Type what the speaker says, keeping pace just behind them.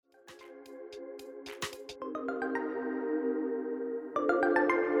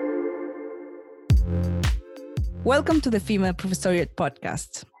Welcome to the Female Professoriate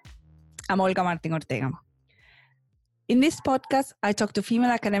Podcast. I'm Julia Martin-Ortega. In this podcast, I talk to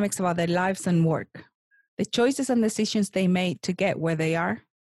female academics about their lives and work, the choices and decisions they made to get where they are,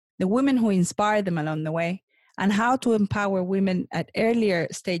 the women who inspired them along the way, and how to empower women at earlier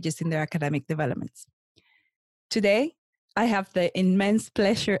stages in their academic developments. Today, I have the immense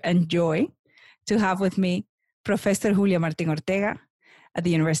pleasure and joy to have with me Professor Julia Martin-Ortega at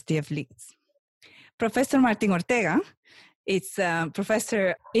the University of Leeds. Professor Martin-Ortega is a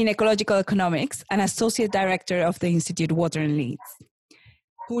professor in ecological economics and associate director of the Institute Water in Leeds.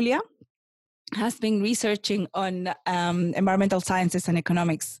 Julia has been researching on environmental sciences and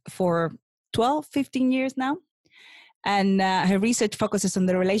economics for 12, 15 years now. And her research focuses on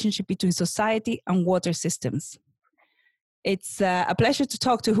the relationship between society and water systems. It's a pleasure to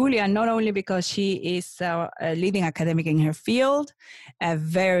talk to Julia, not only because she is a leading academic in her field, a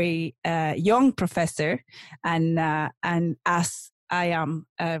very young professor, and as I am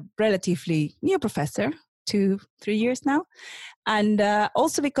a relatively new professor, 2-3 years now, and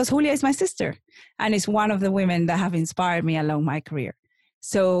also because Julia is my sister and is one of the women that have inspired me along my career.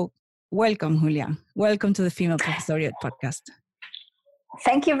 So welcome, Julia. Welcome to the Female Professoriate Podcast.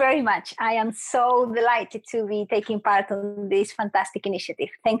 Thank you very much. I am so delighted to be taking part in this fantastic initiative.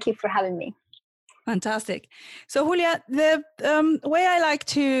 Thank you for having me. Fantastic. So, Julia, the way I like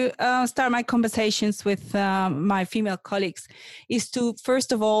to start my conversations with my female colleagues is to,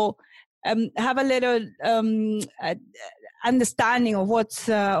 first of all, have a little understanding of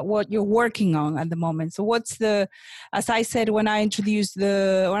what you're working on at the moment. So as I said when I introduce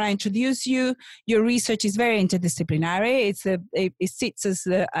you, your research is very interdisciplinary. It sits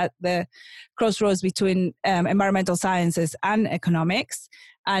at the crossroads between environmental sciences and economics.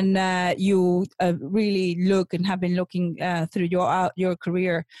 And you really look and have been looking through your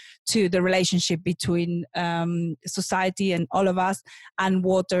career to the relationship between society and all of us and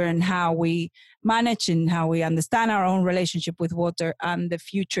water, and how we manage and how we understand our own relationship with water and the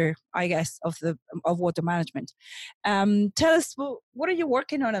future, I guess, of water management. Tell us, what are you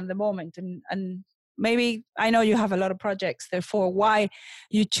working on at the moment? And maybe, I know you have a lot of projects, therefore why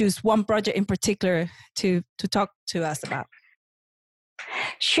you choose one project in particular to talk to us about.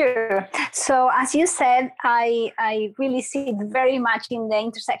 Sure. So as you said, I really see it very much in the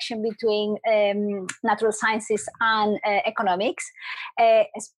intersection between natural sciences and economics.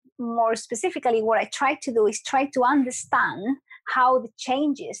 More specifically, what I try to do is try to understand how the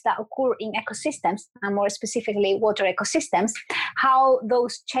changes that occur in ecosystems, and more specifically water ecosystems, how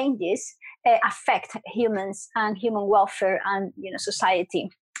those changes affect humans and human welfare and society.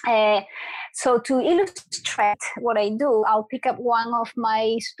 So to illustrate what I do, I'll pick up one of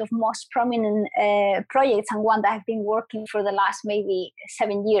my sort of most prominent projects, and one that I've been working for the last maybe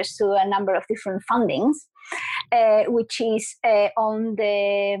 7 years to a number of different fundings, which is on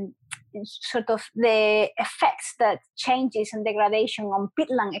the sort of the effects that changes and degradation on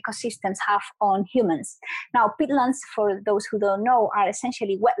peatland ecosystems have on humans. Now, peatlands, for those who don't know, are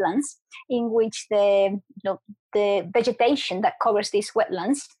essentially wetlands in which the vegetation that covers these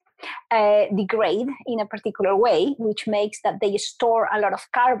wetlands degrade in a particular way, which makes that they store a lot of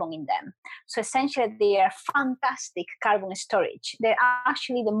carbon in them. So essentially, they are fantastic carbon storage. They're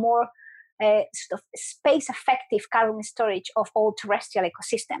actually the more sort of space-effective carbon storage of all terrestrial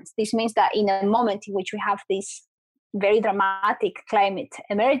ecosystems. This means that in a moment in which we have this very dramatic climate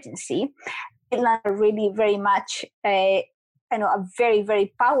emergency, peatlands are really very much a very,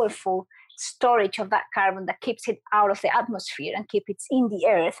 very powerful storage of that carbon that keeps it out of the atmosphere and keep it in the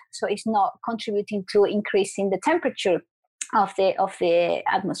earth, so it's not contributing to increasing the temperature of the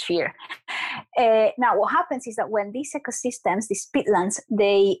atmosphere. Now, what happens is that when these ecosystems, these peatlands,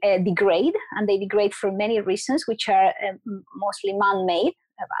 they degrade, and they degrade for many reasons, which are mostly man-made,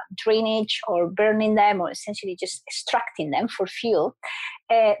 about drainage or burning them, or essentially just extracting them for fuel,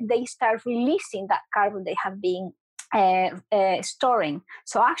 they start releasing that carbon they have been storing.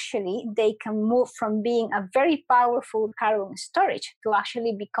 So actually, they can move from being a very powerful carbon storage to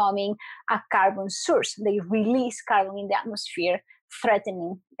actually becoming a carbon source. They release carbon in the atmosphere,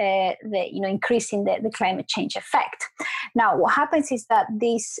 threatening increasing the climate change effect. Now, what happens is that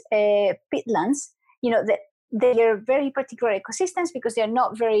these peatlands, they are very particular ecosystems because they're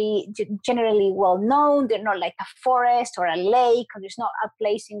not very generally well known. They're not like a forest or a lake, or there's not a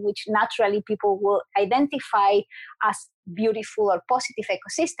place in which naturally people will identify as beautiful or positive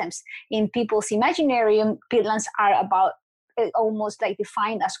ecosystems. In people's imaginarium, peatlands are about almost like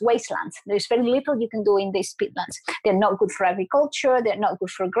defined as wastelands. There's very little you can do in these peatlands. They're not good for agriculture. They're not good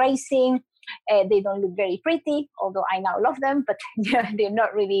for grazing. They don't look very pretty, although I now love them, but they're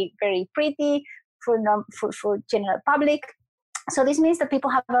not really very pretty. for general public. So this means that people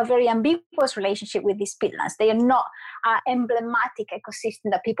have a very ambiguous relationship with these peatlands. They are not an emblematic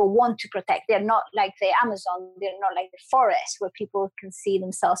ecosystem that people want to protect. They're not like the Amazon. They're not like the forest where people can see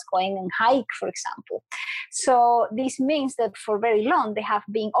themselves going and hike, for example. So this means that for very long, they have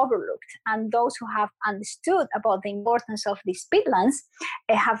been overlooked. And those who have understood about the importance of these peatlands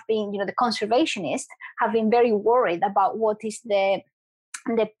have been, the conservationists have been very worried about what is the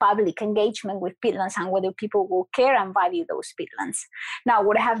public engagement with peatlands and whether people will care and value those peatlands. Now,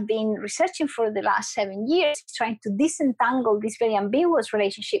 what I have been researching for the last 7 years is trying to disentangle this very ambiguous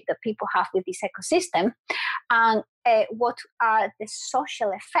relationship that people have with this ecosystem and what are the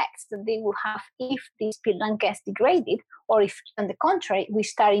social effects that they will have if this peatland gets degraded, or if, on the contrary, we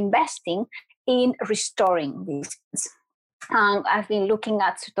start investing in restoring these. I've been looking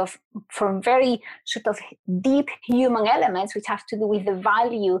at from very deep human elements, which have to do with the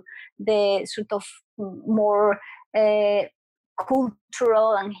value, the more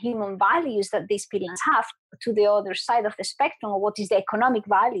cultural and human values that these peatlands have, to the other side of the spectrum, or what is the economic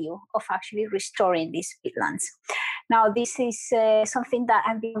value of actually restoring these peatlands. Now, this is something that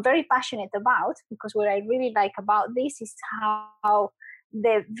I've been very passionate about, because what I really like about this is how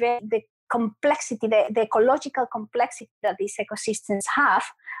the complexity, the ecological complexity that these ecosystems have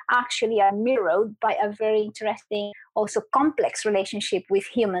actually are mirrored by a very interesting, also complex relationship with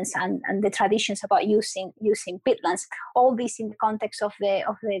humans and the traditions about using peatlands. All this in the context of the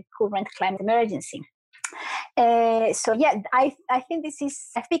current climate emergency. I think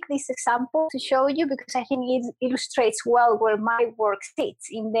I picked this example to show you because I think it illustrates well where my work sits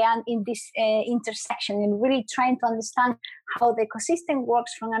in this intersection, and really trying to understand how the ecosystem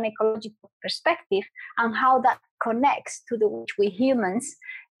works from an ecological perspective and how that connects to the way we humans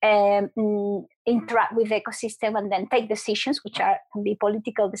interact with the ecosystem and then take decisions, which can be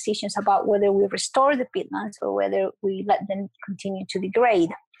political decisions about whether we restore the peatlands or whether we let them continue to degrade.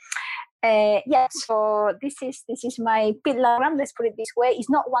 So this is my peatland. Let's put it this way: it's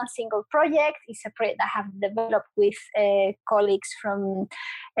not one single project. It's a project that I have developed with colleagues from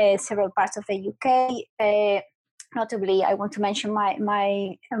several parts of the UK. Notably, I want to mention my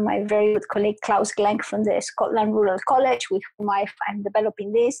very good colleague Klaus Glenk from the Scotland Rural College, with whom I'm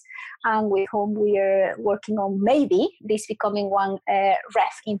developing this, and with whom we are working on maybe this becoming one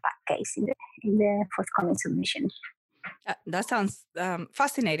REF impact case in the forthcoming submission. That sounds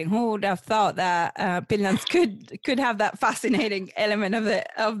fascinating. Who would have thought that peatlands could have that fascinating element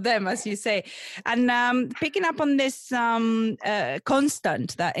of them, as you say? And picking up on this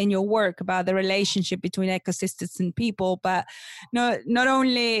constant that in your work about the relationship between ecosystems and people, but not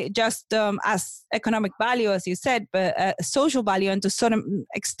only just as economic value, as you said, but social value, and to some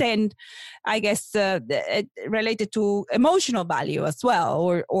extent, I guess, related to emotional value as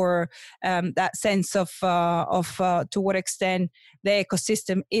well, or that sense of to what extent the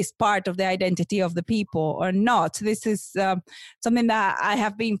ecosystem is part of the identity of the people or not. This is something that I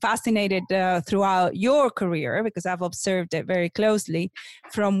have been fascinated throughout your career, because I've observed it very closely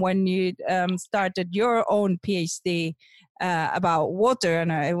from when you started your own PhD about water,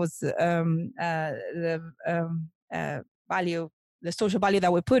 and it was the social value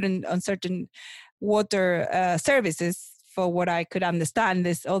that we put on certain water services, for what I could understand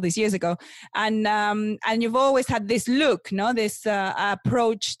all these years ago. And you've always had this look, this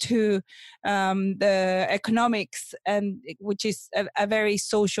approach to the economics, and which is a very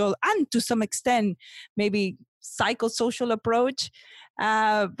social and to some extent maybe psychosocial approach.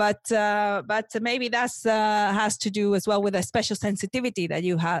 But maybe that's has to do as well with a special sensitivity that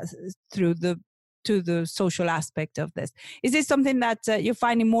you have to the social aspect of this. Is this something that you're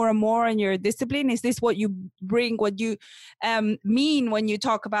finding more and more in your discipline? Is this what you bring, what you mean when you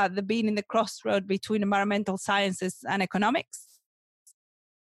talk about the being in the crossroad between environmental sciences and economics?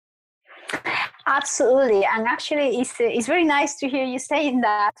 Absolutely. And actually, it's very nice to hear you saying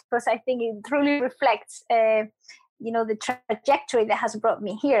that, because I think it truly reflects the trajectory that has brought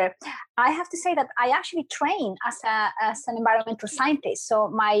me here. I have to say that I actually train as an environmental scientist. So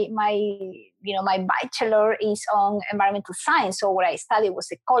my bachelor is on environmental science. So what I studied was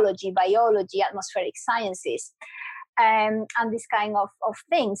ecology, biology, atmospheric sciences, and this kind of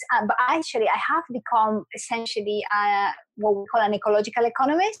things. But actually, I have become essentially what we call an ecological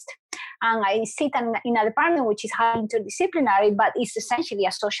economist. And I sit in a department which is highly interdisciplinary, but it's essentially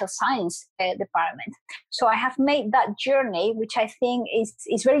a social science department. So I have made that journey, which I think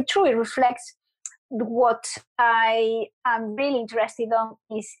is very true. It reflects what I am really interested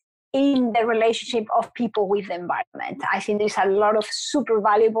in is in the relationship of people with the environment. I think there's a lot of super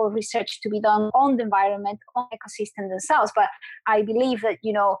valuable research to be done on the environment, on ecosystems themselves. But I believe that,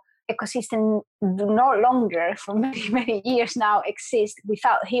 ecosystems do no longer, for many, many years now, exist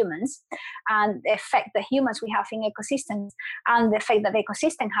without humans, and the effect that humans we have in ecosystems and the effect that the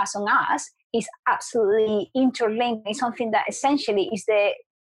ecosystem has on us is absolutely interlinked. It's something that essentially is the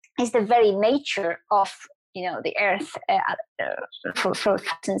very nature of the earth for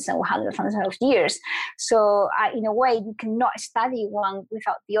thousands and hundreds of thousands of years. So in a way, you cannot study one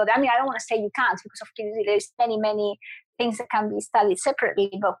without the other. I mean, I don't want to say you can't, because of course there's many things that can be studied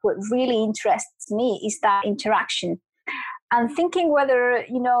separately, but what really interests me is that interaction. And thinking whether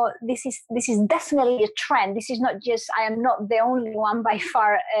this is definitely a trend. This is not just, I am not the only one by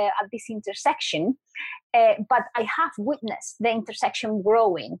far at this intersection, but I have witnessed the intersection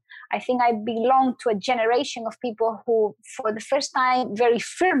growing. I think I belong to a generation of people who, for the first time, very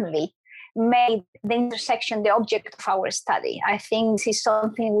firmly made the intersection the object of our study. I think this is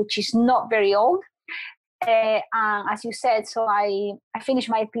something which is not very old. As you said, so I finished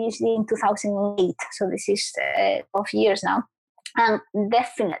my PhD in 2008, so this is 12 years now, and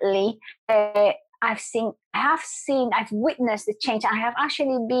definitely I've witnessed the change. I have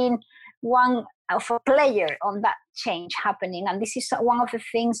actually been one of a player on that change happening, and this is one of the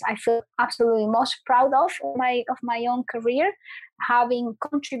things I feel absolutely most proud of my own career, having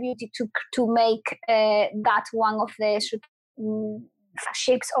contributed to make that one of the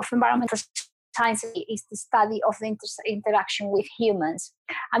shapes of environmental science is the study of the interaction with humans.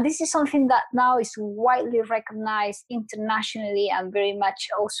 And this is something that now is widely recognized internationally and very much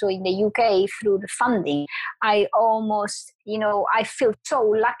also in the UK through the funding. I feel so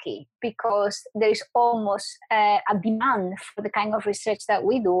lucky because there is almost a demand for the kind of research that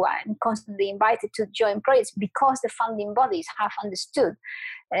we do. I'm constantly invited to join projects because the funding bodies have understood,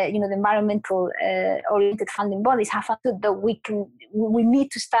 the environmental oriented funding bodies have understood that we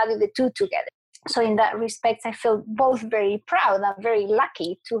need to study the two together. So in that respect, I feel both very proud and very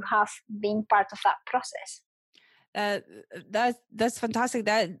lucky to have been part of that process. That's fantastic.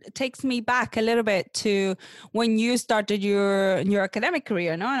 That takes me back a little bit to when you started your academic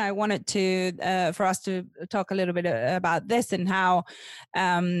career, no? And I wanted to for us to talk a little bit about this and how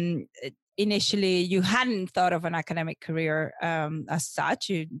initially you hadn't thought of an academic career as such.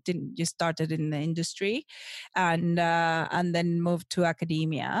 You started in the industry and then moved to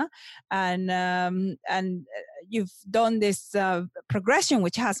academia, and you've done this progression,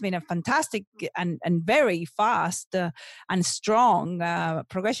 which has been a fantastic and very fast and strong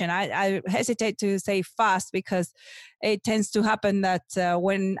progression. I hesitate to say fast because it tends to happen that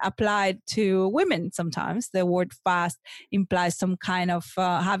when applied to women, sometimes the word fast implies some kind of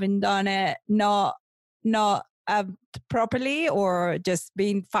having done it not properly, or just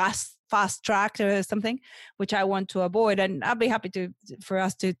being fast-tracked or something, which I want to avoid. And I'll be happy for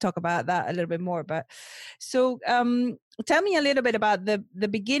us to talk about that a little bit more. But so tell me a little bit about the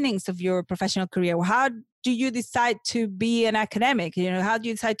beginnings of your professional career. How do you decide to be an academic? How do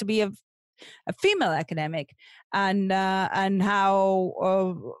you decide to be a female academic, and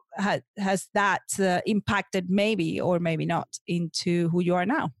how has that impacted maybe or maybe not into who you are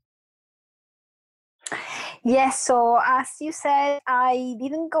now? Yes, so as you said, I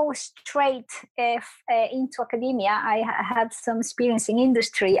didn't go straight into academia. I had some experience in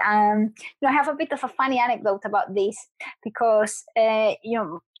industry. I have a bit of a funny anecdote about this because,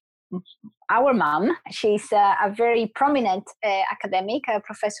 our mom, she's a very prominent academic, a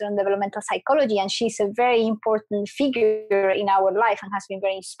professor in developmental psychology, and she's a very important figure in our life and has been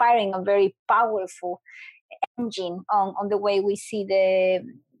very inspiring and very powerful engine on the way we see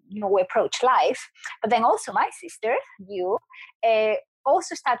we approach life. But then also my sister,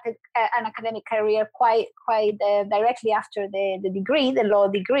 also started an academic career quite directly after the degree, the law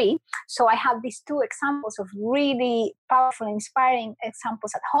degree. So I have these two examples of really powerful, inspiring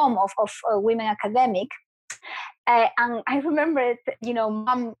examples at home of women academic. And I remember,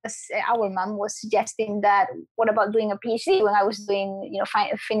 our mom was suggesting that, what about doing a PhD when I was doing,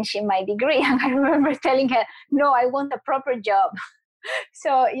 finishing my degree? And I remember telling her, no, I want a proper job.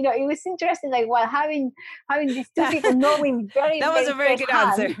 So, it was interesting, like, while having these two people knowing very, that was a very good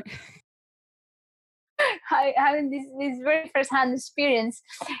answer. Having this very first-hand experience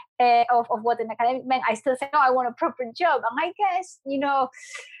of what an academic meant, I still say, no, I want a proper job. And I guess,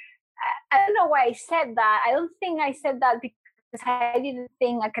 I don't know why I said that. I don't think I said that because I didn't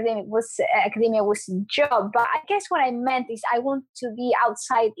think academia was a job. But I guess what I meant is I want to be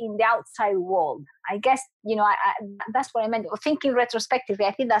in the outside world. I guess, that's what I meant. Or thinking retrospectively,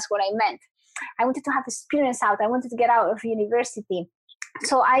 I think that's what I meant. I wanted to have experience out. I wanted to get out of university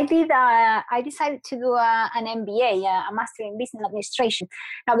So I decided to do an MBA, a Master in Business Administration.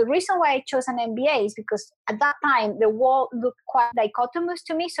 Now, the reason why I chose an MBA is because at that time, the world looked quite dichotomous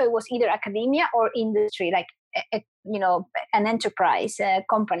to me. So it was either academia or industry, like, an enterprise,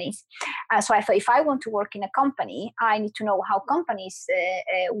 companies. So I thought, if I want to work in a company, I need to know how companies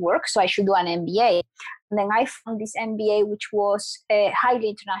work. So I should do an MBA. And then I found this MBA, which was highly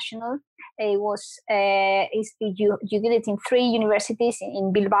international. It was you did it in 3 universities,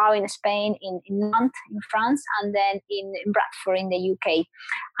 in Bilbao in Spain, in Nantes in France, and then in Bradford in the UK.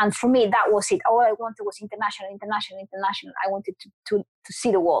 And for me, that was it. All I wanted was international. I wanted to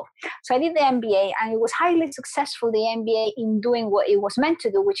see the world. So I did the MBA, and it was highly successful, the MBA, in doing what it was meant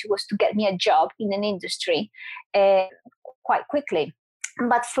to do, which was to get me a job in an industry quite quickly.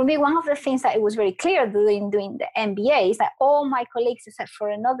 But for me, one of the things that it was very clear doing the MBA is that all my colleagues, except for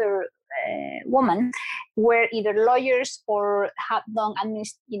another woman, were either lawyers or had done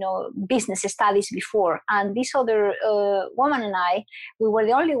business studies before. And this other woman and I, we were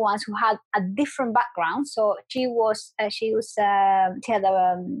the only ones who had a different background. So she had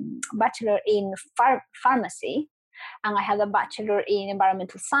a bachelor in pharmacy, and I had a bachelor in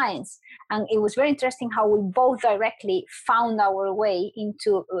environmental science. And it was very interesting how we both directly found our way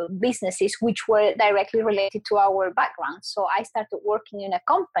into businesses which were directly related to our background. So I started working in a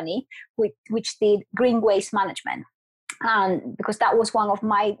company which did green waste management. Because that was one of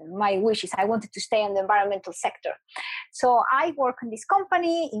my wishes. I wanted to stay in the environmental sector. So I worked in this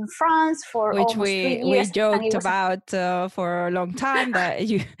company in France for almost 3 years. We joked about for a long time that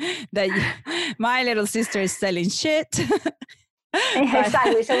my little sister is selling shit.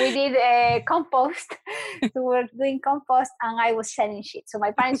 Exactly. So we did compost. We were doing compost, and I was selling shit. So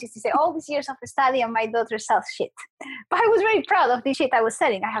my parents used to say, all these years of study, and my daughter sells shit. But I was very proud of the shit I was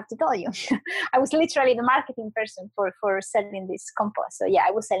selling, I have to tell you. I was literally the marketing person for selling this compost. So yeah,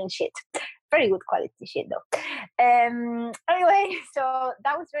 I was selling shit. Very good quality shit, though. Anyway, so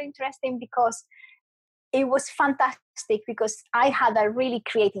that was very interesting because it was fantastic, because I had a really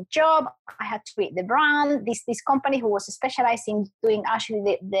creative job. I had to create the brand. This company who was specialized in doing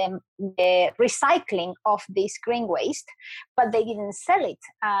actually the recycling of this green waste, but they didn't sell it.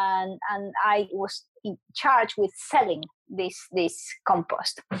 And I was in charge with selling this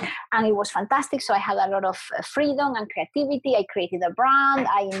compost. And it was fantastic. So I had a lot of freedom and creativity. I created a brand.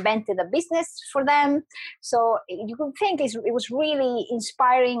 I invented a business for them. So you could think it was really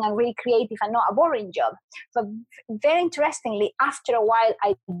inspiring and really creative and not a boring job. But very interestingly, after a while,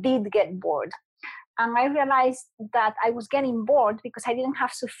 I did get bored. And I realized that I was getting bored because I didn't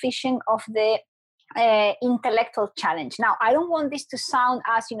have sufficient of the intellectual challenge. Now, I don't want this to sound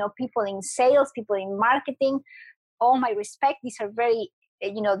as, people in sales, people in marketing. All my respect, these are very,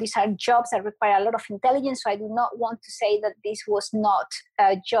 these are jobs that require a lot of intelligence. So I do not want to say that this was not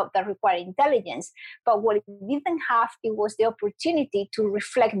a job that required intelligence. But what it didn't have, it was the opportunity to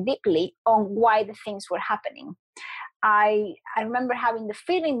reflect deeply on why the things were happening. I remember having the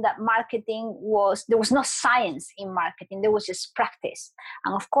feeling that there was no science in marketing, there was just practice.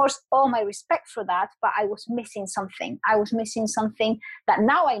 And of course, all my respect for that, but I was missing something. I was missing something that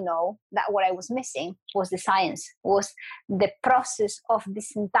now I know that what I was missing was the science, was the process of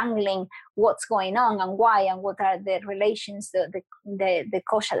disentangling what's going on and why, and what are the relations, the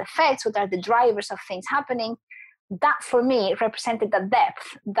causal effects, what are the drivers of things happening. That for me represented the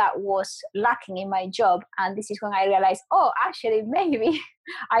depth that was lacking in my job. And this is when I realized, actually, maybe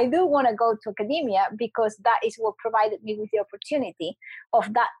I do want to go to academia, because that is what provided me with the opportunity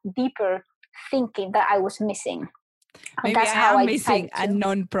of that deeper thinking that I was missing. Maybe that's how I am missing a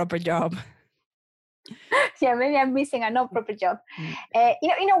non-proper job. Yeah, maybe I'm missing a non-proper job.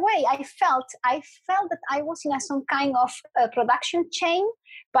 In a way, I felt that I was in some kind of production chain,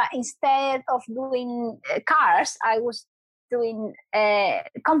 but instead of doing cars, I was doing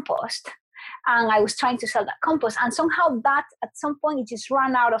compost, and I was trying to sell that compost. And somehow that, at some point, it just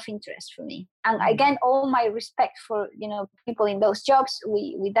ran out of interest for me. And again, all my respect for people in those jobs.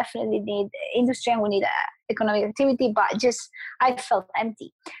 We definitely need industry, and we need economic activity, but I felt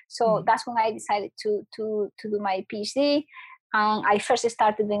empty. So that's when I decided to do my PhD. I first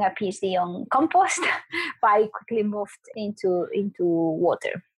started doing a PhD on compost, but I quickly moved into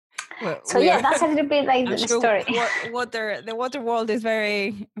water. Well, so that's a little bit like the story. The water world is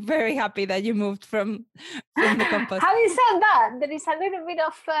very, very happy that you moved from the compost. Having said that, there is a little bit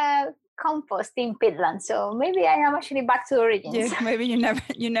of compost in Pitland, so maybe I am actually back to origins. Yeah, maybe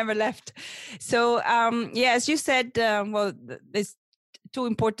you never left. So as you said, this two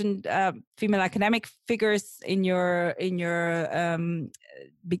important female academic figures in your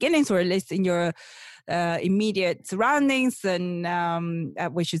beginnings, or at least in your immediate surroundings. And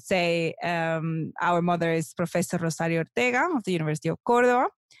we should say our mother is Professor Rosario Ortega of the University of Córdoba.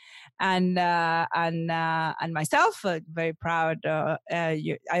 And myself, very proud.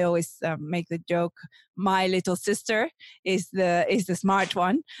 I always make the joke: my little sister is the smart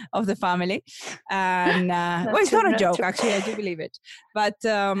one of the family. And well, it's not a joke, actually. I do believe it. But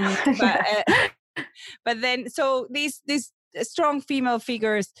then, so these strong female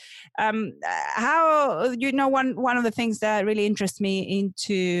figures. How one of the things that really interests me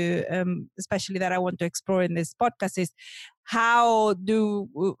into, especially that I want to explore in this podcast, is how do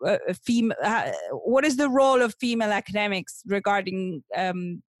what is the role of female academics regarding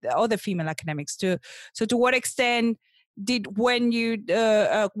the other female academics? To what extent did, when you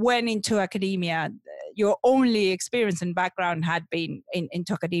went into academia, your only experience and background had been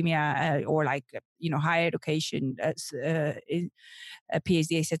into academia or higher education, a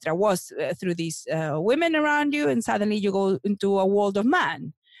PhD, etc., was through these women around you, and suddenly you go into a world of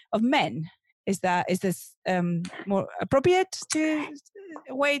men? Is this more appropriate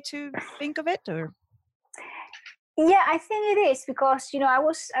way to think of it, or? Yeah, I think it is, because I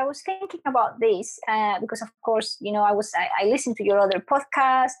was thinking about this because, of course, I listened to your other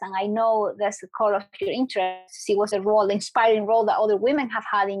podcast, and I know that's the core of your interest, to see what's the inspiring role that other women have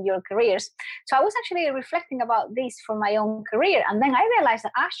had in your careers. So I was actually reflecting about this for my own career, and then I realized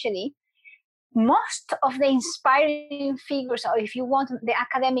that actually most of the inspiring figures, or if you want, the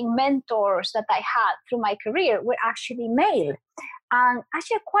academic mentors that I had through my career, were actually male, and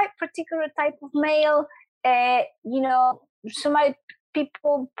actually a quite particular type of male. So my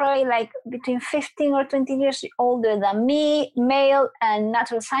people probably like between 15 or 20 years older than me, male and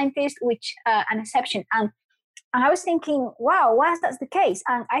natural scientist, which an exception. And I was thinking, wow, why is that the case?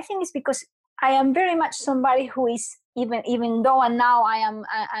 And I think it's because I am very much somebody who is, even though and now I am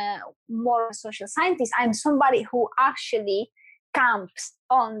more a social scientist, I'm somebody who actually camps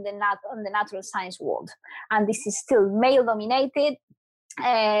on the natural science world. And this is still male dominated.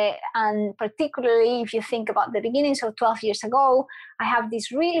 And particularly if you think about the beginning, so 12 years ago, I have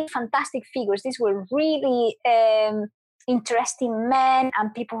these really fantastic figures. These were really interesting men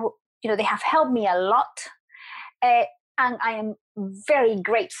and people who, they have helped me a lot. And I am very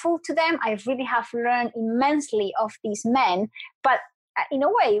grateful to them. I really have learned immensely of these men. But in a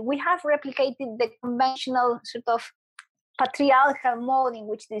way, we have replicated the conventional sort of patriarchal mode in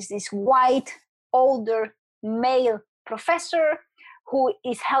which there's this white, older male professor who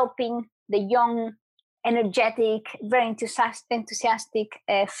is helping the young, energetic, very enthusiastic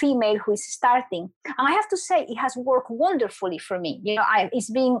female who is starting. And I have to say, it has worked wonderfully for me.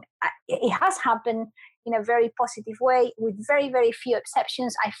 It has happened in a very positive way, with very, very few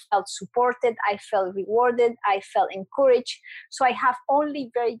exceptions. I felt supported, I felt rewarded, I felt encouraged. So I have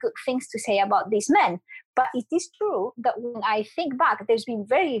only very good things to say about these men. But it is true that when I think back, there's been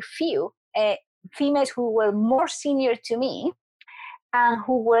very few females who were more senior to me and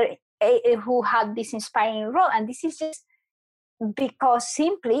who had this inspiring role. And this is just because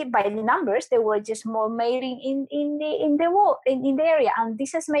simply by the numbers, there were just more male in the area. And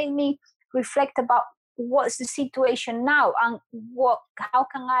this has made me reflect about what's the situation now, and how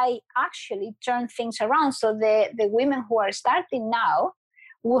can I actually turn things around so the women who are starting now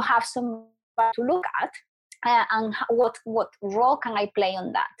will have somebody to look at, and what role can I play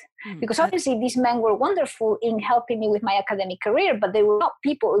on that? Because obviously these men were wonderful in helping me with my academic career, but they were not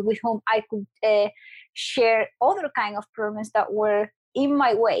people with whom I could share other kind of problems that were in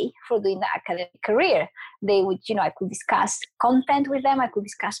my way for doing the academic career. They would, I could discuss content with them, I could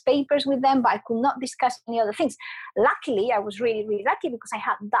discuss papers with them, but I could not discuss any other things. Luckily, I was really, really lucky because I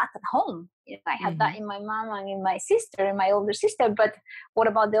had that at home. I had that in my mom and in my sister, and my older sister. But what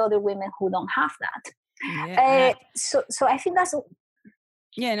about the other women who don't have that? Yeah. So I think that's.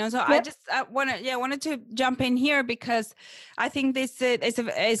 Yeah, no. So yep. I wanted to jump in here because I think this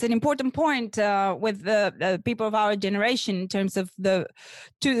is an important point with the people of our generation in terms of the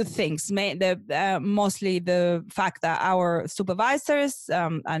two things. Mostly the fact that our supervisors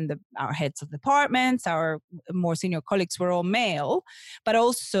and our heads of departments, our more senior colleagues were all male, but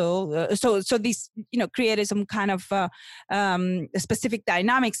also so this created some kind of specific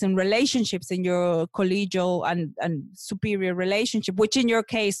dynamics and relationships in your collegial and superior relationship, which in your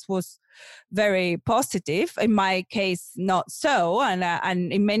case was very positive. In my case, not so,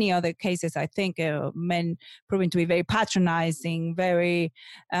 and in many other cases, I think men proving to be very patronizing, very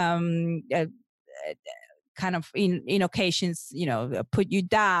kind kind of in occasions, put you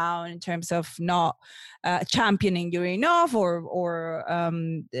down in terms of not championing you enough, or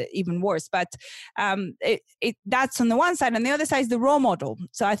even worse. But that's on the one side, and the other side is the role model.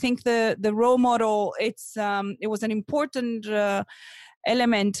 So I think the role model, it was an important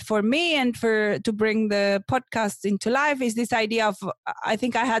element for me, and to bring the podcast into life, is this idea of, I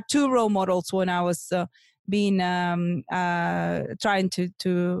think I had two role models when I was trying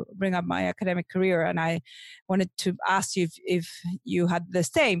to bring up my academic career, and I wanted to ask you if you had the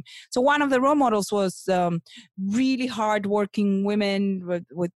same. So one of the role models was really hardworking women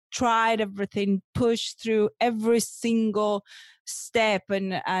with tried everything, pushed through every single step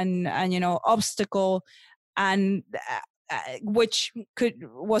and obstacle, and which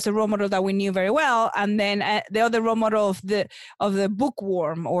was a role model that we knew very well. And then the other role model of the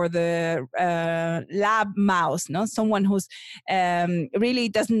bookworm, or the lab mouse, someone who's really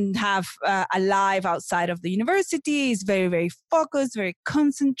doesn't have a life outside of the university, is very, very focused, very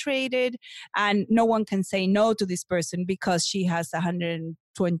concentrated, and no one can say no to this person because she has 125%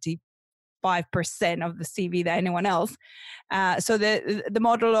 of the CV that anyone else. So the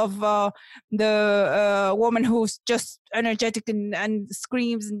model of the woman who's just energetic and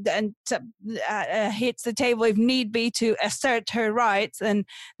screams and hits the table if need be to assert her rights, and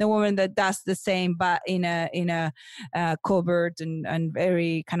the woman that does the same but in a covert and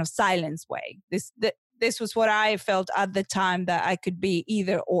very kind of silence way. This was what I felt at the time, that I could be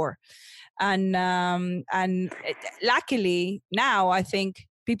either or, and luckily now I think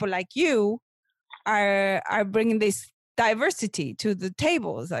people like you are bringing this diversity to the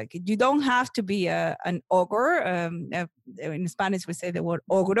table. It's like, you don't have to be an ogre. In Spanish, we say the word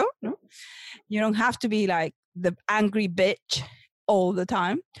ogro. No? You don't have to be like the angry bitch all the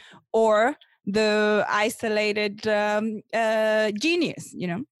time, or the isolated genius.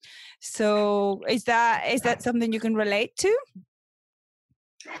 So is that something you can relate to?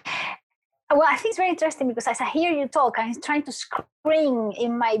 Well, I think it's very interesting, because as I hear you talk, I'm trying to screen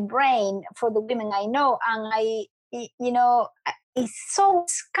in my brain for the women I know, and it's so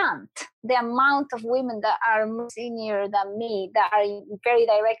scant, the amount of women that are more senior than me, that are very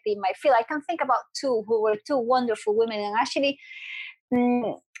directly in my field. I can think about two who were two wonderful women, and actually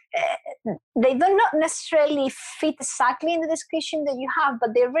they do not necessarily fit exactly in the description that you have,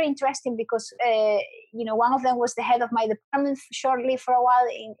 but they're very interesting because, one of them was the head of my department shortly for a while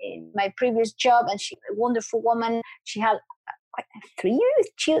in my previous job, and she's a wonderful woman. She had three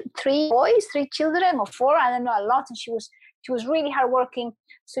boys, 3 children, or 4, I don't know, a lot, and she was really hardworking.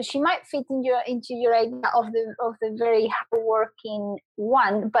 So she might fit into your idea of the very hardworking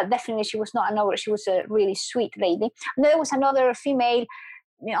one, but definitely she was not an ogre. She was a really sweet lady. And there was another female,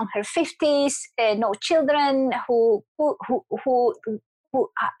 on her 50s, no children, who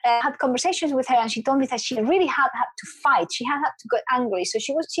had conversations with her, and she told me that she really had to fight. She had to get angry. So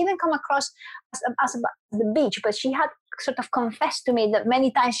she didn't come across as the bitch, but she had sort of confessed to me that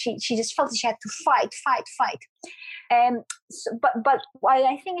many times she just felt that she had to fight. But what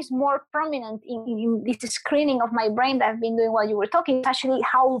I think is more prominent in this screening of my brain that I've been doing while you were talking is actually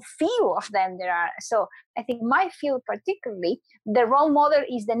how few of them there are. So I think my field particularly, the role model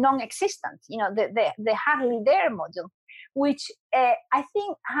is the non-existent, the hardly there model, which I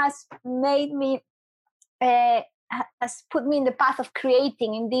think has made me, has put me in the path of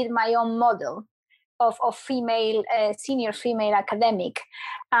creating indeed my own model of female, senior female academic.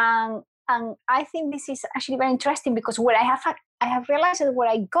 And I think this is actually very interesting, because what I have realized that where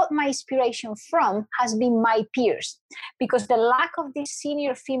I got my inspiration from has been my peers, because the lack of this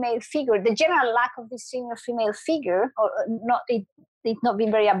senior female figure, the general lack of this senior female figure, or it's not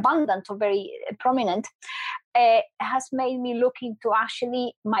been very abundant or very prominent, has made me look into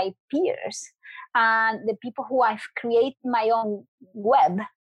actually my peers and the people who I've created my own web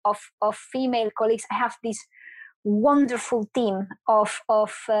of female colleagues. I have this wonderful team of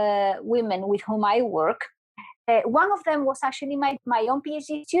women with whom I work. One of them was actually my own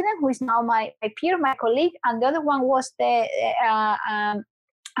PhD student, who is now my peer, my colleague, and the other one was a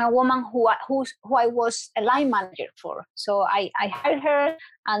woman who I was a line manager for. So I hired her,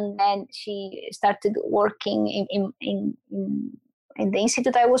 and then she started working in the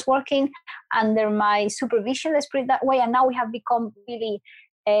institute I was working under my supervision, let's put it that way. And now we have become really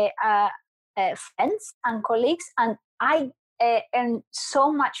friends and colleagues. And I earned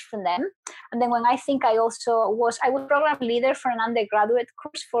so much from them. And then when I was program leader for an undergraduate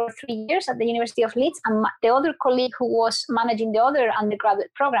course for 3 years at the University of Leeds, and the other colleague who was managing the other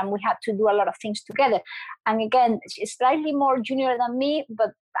undergraduate program, we had to do a lot of things together. And again, she's slightly more junior than me,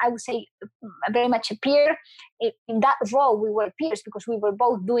 but I would say very much a peer. In that role, we were peers because we were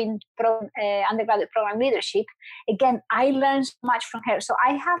both doing undergraduate program leadership. Again, I learned so much from her. So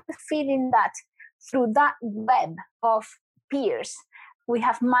I have the feeling that through that web of peers, we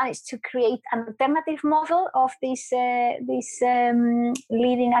have managed to create an alternative model of these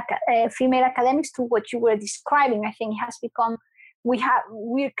leading female academics to what you were describing. I think it has become,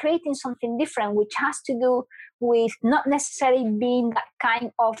 we're creating something different, which has to do with not necessarily being that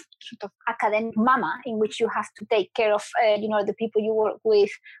kind of sort of academic mama in which you have to take care of the people you work with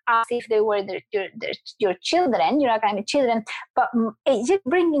as if they were your children, your academic children, but it's just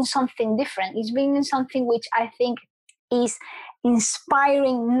bringing something different. It's bringing something which I think is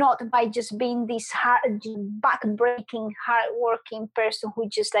inspiring, not by just being this back-breaking, hard-working person who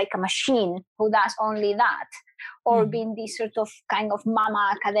just like a machine who does only that, or being this sort of kind of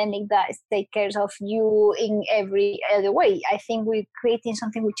mama academic that takes care of you in every other way. I think we're creating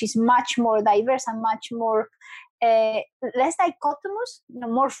something which is much more diverse and much more less dichotomous,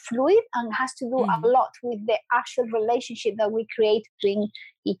 more fluid, and has to do a lot with the actual relationship that we create between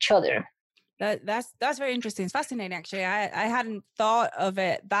each other. That's very interesting. It's fascinating, actually. I hadn't thought of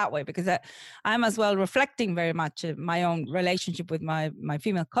it that way, because I'm as well reflecting very much my own relationship with my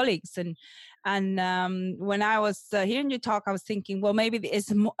female colleagues. And when I was hearing you talk, I was thinking, well, maybe it's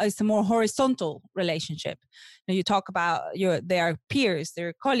a more horizontal relationship. You talk about they are peers,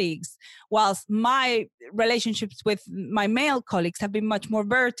 they're colleagues, whilst my relationships with my male colleagues have been much more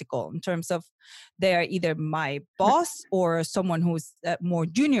vertical in terms of they're either my boss or someone who's more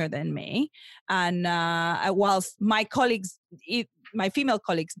junior than me. And whilst my colleagues, my female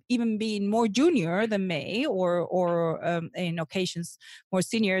colleagues, even being more junior than me or in occasions more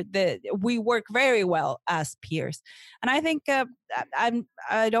senior, we work very well as peers. And I think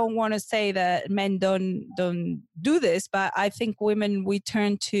I don't want to say that men don't do this, but I think women, we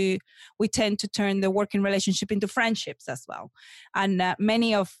tend to turn the working relationship into friendships as well. And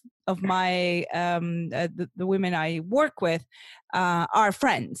many of my the women I work with are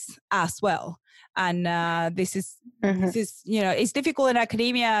friends as well. And this is it's difficult in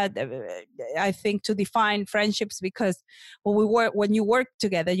academia, I think, to define friendships, because when you work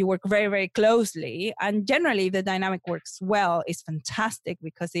together, you work very, very closely, and generally the dynamic works well. Is fantastic,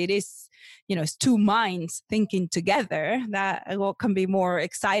 because it is it's two minds thinking together. That what can be more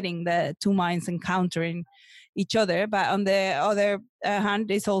exciting, the two minds encountering each other. But on the other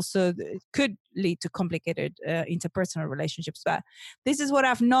hand, it could lead to complicated interpersonal relationships. But this is what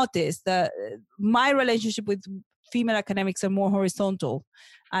I've noticed, that my relationship with female academics are more horizontal,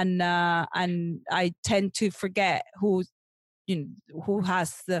 and I tend to forget who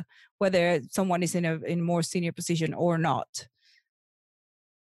has whether someone is in a more senior position or not.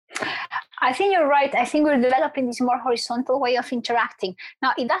 I think you're right. I think we're developing this more horizontal way of interacting.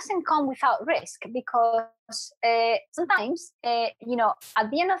 Now, it doesn't come without risk, because sometimes, at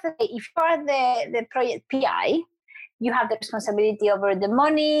the end of the day, if you are the project PI, you have the responsibility over the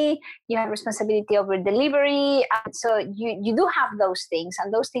money, you have responsibility over delivery. And so you do have those things,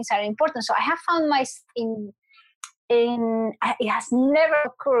 and those things are important. So I have found myself it has never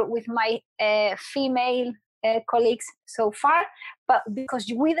occurred with my female colleagues so far, but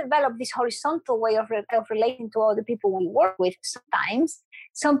because we develop this horizontal way of relating to all the people we work with, sometimes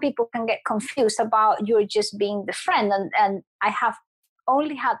some people can get confused about you're just being the friend, and I have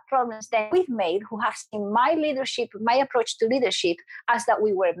only had problems then with mates who have seen my approach to leadership as that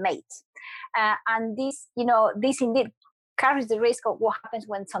we were mates, and this indeed carries the risk of what happens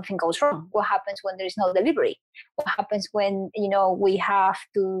when something goes wrong, what happens when there is no delivery, what happens when we have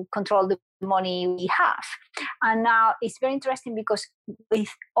to control the money we have. And now it's very interesting, because with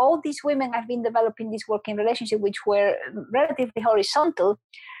all these women I've been developing this working relationship, which were relatively horizontal,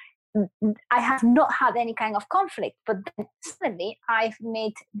 I have not had any kind of conflict. But then suddenly I've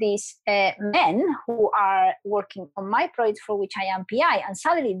met these men who are working on my project for which I am PI, and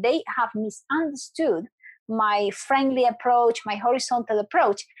suddenly they have misunderstood my friendly approach, my horizontal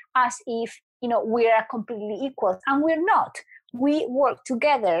approach, as if we are completely equal, and we're not. We work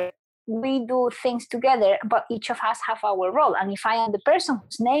together, we do things together, but each of us have our role. And if I am the person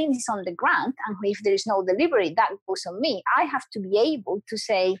whose name is on the grant, and if there is no delivery, that goes on me, I have to be able to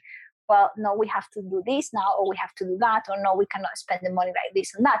say, well, no, we have to do this now, or we have to do that, or no, we cannot spend the money like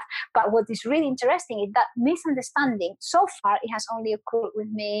this and that. But what is really interesting is that misunderstanding, so far, it has only occurred with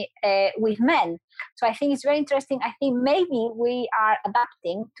me, with men. So I think it's very interesting. I think maybe we are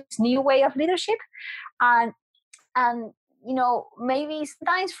adapting to this new way of leadership, and maybe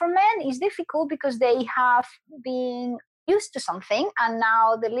sometimes for men it's difficult because they have been used to something, and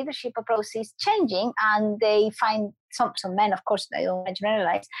now the leadership approach is changing, and they find some men, of course, I don't want to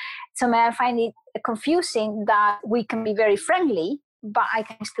generalize, some men find it confusing that we can be very friendly, but I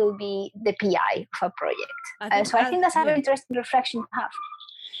can still be the PI of a project. So I think that's a very interesting reflection to have.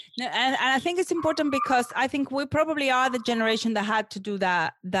 No, and I think it's important because I think we probably are the generation that had to do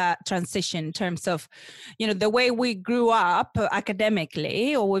that transition in terms of, the way we grew up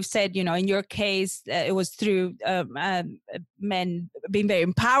academically, or we've said, in your case, it was through men being very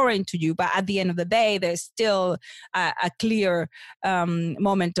empowering to you. But at the end of the day, there's still a clear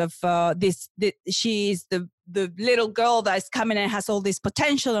moment of she's the little girl that's coming and has all this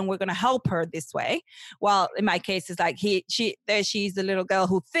potential, and we're going to help her this way. Well, in my case, it's like she's the little girl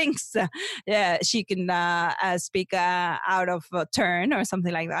who thinks she can speak out of turn or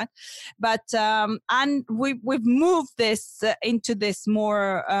something like that. But and we've moved this into this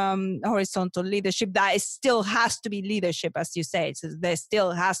more horizontal leadership that still has to be leadership, as you say. So there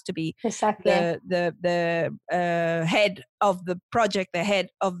still has to be exactly the head of the project, the head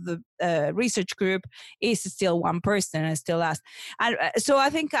of the research group is still one person, and still us. And so I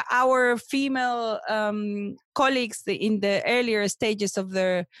think our female colleagues in the earlier stages of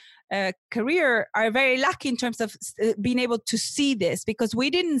their career are very lucky in terms of being able to see this, because we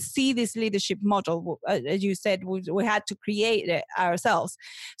didn't see this leadership model. As you said, we had to create it ourselves.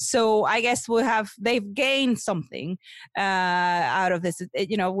 So I guess they've gained something out of this.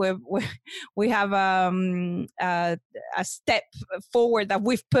 We have a step forward that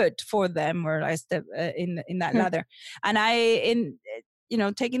we've put for them, or a step in that ladder. And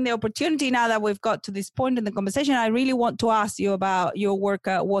taking the opportunity now that we've got to this point in the conversation, I really want to ask you about your work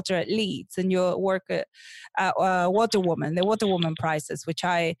at Water at Leeds and your work at WaterWoman, the WaterWoman prizes, which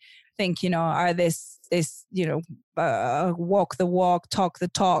I think, are this walk the walk, talk the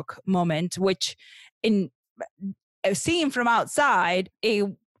talk moment, which in seeing from outside, it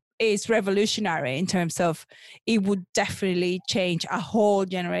is revolutionary in terms of it would definitely change a whole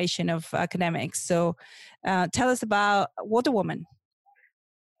generation of academics. So tell us about WaterWoman.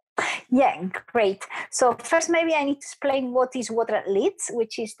 Yeah, great. So first, maybe I need to explain what is Water at Leeds,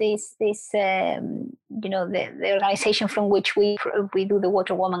 which is this the organization from which we do the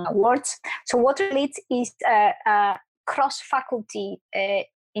WaterWoman Awards. So Water at Leeds is a cross-faculty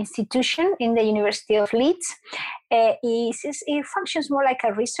institution in the University of Leeds. It functions more like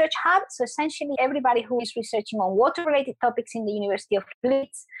a research hub. So essentially, everybody who is researching on water-related topics in the University of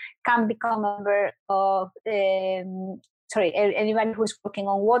Leeds can become a member of. Anybody who's working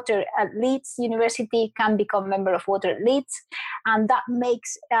on water at Leeds University can become a member of Water at Leeds. And that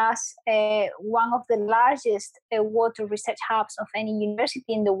makes us one of the largest water research hubs of any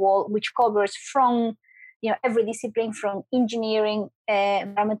university in the world, which covers from every discipline, from engineering,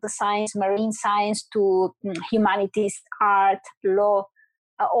 environmental science, marine science, to humanities, art, law,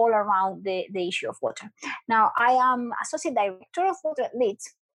 all around the issue of water. Now, I am associate director of Water at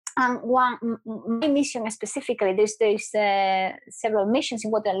Leeds. And my mission specifically, there's several missions in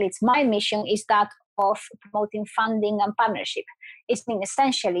Water at Leeds. My mission is that of promoting funding and partnership. It's been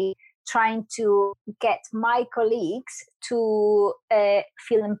essentially trying to get my colleagues to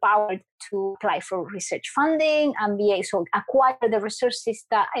feel empowered to apply for research funding and be able to acquire the resources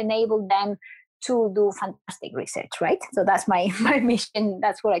that enable them to do fantastic research, right? So that's my mission.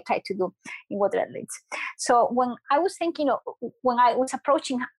 That's what I try to do in Water at Leeds. So when I was thinking, when I was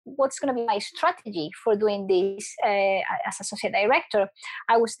approaching what's going to be my strategy for doing this as associate director,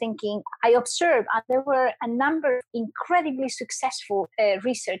 I was thinking, I observed, and there were a number of incredibly successful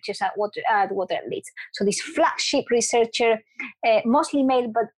researchers at Water at Leeds. So this flagship researcher, mostly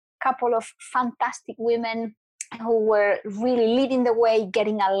male, but a couple of fantastic women who were really leading the way,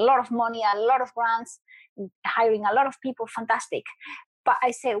 getting a lot of money, a lot of grants, hiring a lot of people, fantastic. But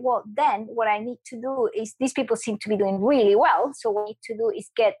I said, well, then what I need to do is, these people seem to be doing really well, so what I need to do is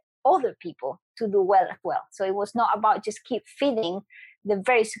get other people to do well as well. So it was not about just keep feeding the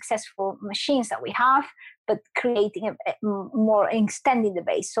very successful machines that we have, but creating a more, extending the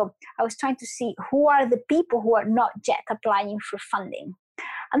base. So I was trying to see who are the people who are not yet applying for funding.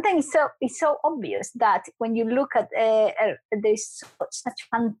 And then it's so obvious that when you look at there's such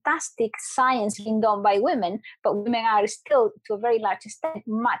fantastic science being done by women, but women are still, to a very large extent,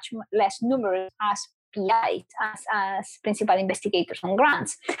 much less numerous as PIs, as principal investigators on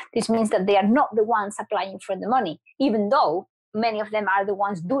grants. This means that they are not the ones applying for the money, even though many of them are the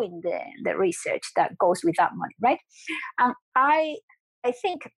ones doing the research that goes with that money, right? And I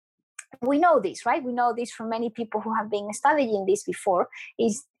think we know this, right? We know this from many people who have been studying this before,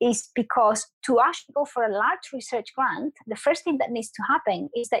 is because to actually go for a large research grant, the first thing that needs to happen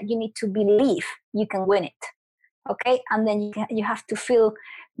is that you need to believe you can win it, okay? And then you have to feel,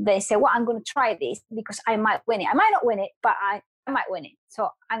 they say, well, I'm going to try this because I might win it. I might not win it, but I might win it. So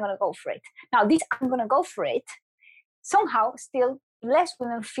I'm going to go for it. Now, this I'm going to go for it, somehow still less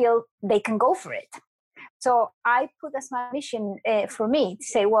women feel they can go for it. So I put as my mission for me to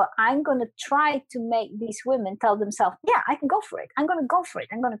say, well, I'm going to try to make these women tell themselves, yeah, I can go for it. I'm going to go for it.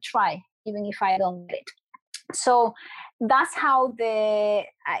 I'm going to try, even if I don't get it. So that's how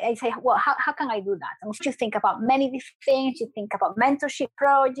I say, well, how can I do that? And you think about many different things. You think about mentorship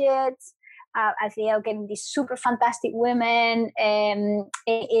projects. I think I'm getting these super fantastic women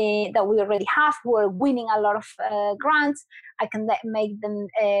that we already have who are winning a lot of grants. I can make them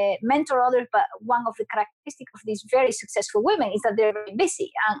mentor others, but one of the characteristics of these very successful women is that they're very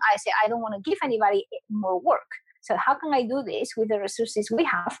busy. And I say, I don't want to give anybody more work. So how can I do this with the resources we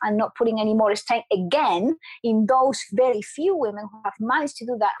have and not putting any more strain again in those very few women who have managed to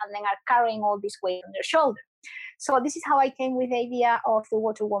do that and then are carrying all this weight on their shoulder? So this is how I came with the idea of the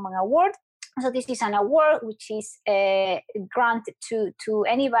WaterWoman Award. So this is an award which is granted to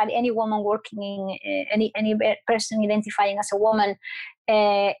anybody, any woman working in any person identifying as a woman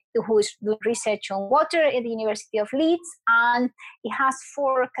who is doing research on water at the University of Leeds, and it has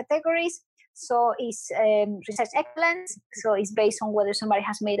 4 categories. So it's research excellence. So it's based on whether somebody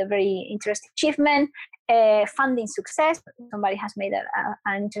has made a very interesting achievement. Funding success. Somebody has made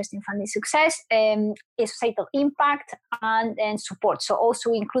an interesting funding success. Societal impact and support. So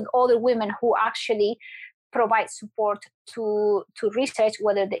also include other women who actually provide support to research,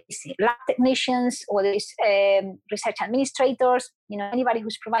 whether it's lab technicians, whether it's research administrators, anybody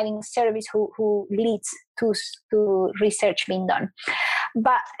who's providing a service who leads to research being done.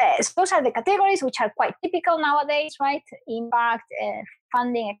 But so those are the categories which are quite typical nowadays, right? Impact,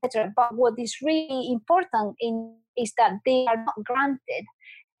 funding, etc. But what is really important is that they are not granted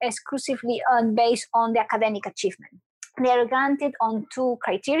exclusively based on the academic achievement. They are granted on 2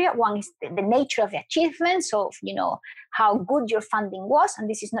 criteria. One is the nature of the achievement, so how good your funding was, and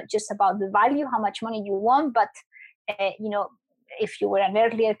this is not just about the value, how much money you won, but if you were an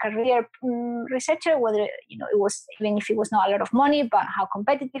earlier career researcher, whether it was, even if it was not a lot of money, but how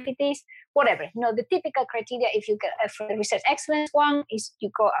competitive it is, whatever. The typical criteria, if you get for the research excellence one, is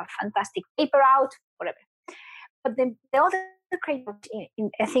you got a fantastic paper out, whatever. But the other criteria,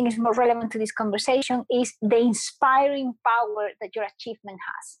 I think is more relevant to this conversation, is the inspiring power that your achievement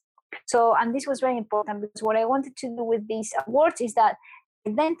has. So, and this was very important because what I wanted to do with these awards is that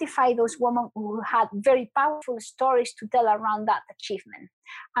identify those women who had very powerful stories to tell around that achievement,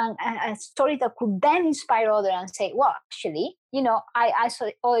 and a story that could then inspire others and say, well, actually, I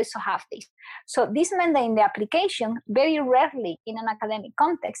also have this. So this meant that in the application, very rarely in an academic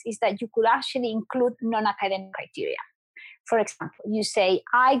context, is that you could actually include non-academic criteria. For example, you say,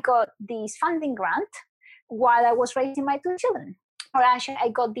 I got this funding grant while I was raising my 2 children. Or actually, I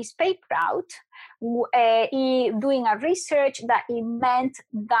got this paper out doing a research that it meant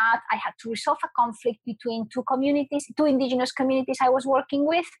that I had to resolve a conflict between 2 communities, 2 indigenous communities I was working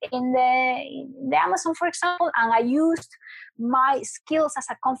with in the Amazon, for example, and I used my skills as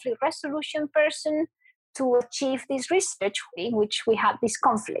a conflict resolution person to achieve this research in which we had this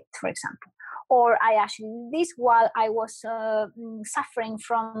conflict, for example. Or I actually did this while I was suffering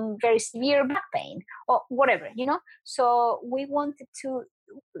from very severe back pain, or whatever, So we wanted to,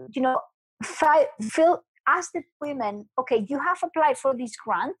 ask the women, okay, you have applied for this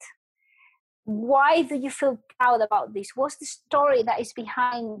grant. Why do you feel proud about this? What's the story that is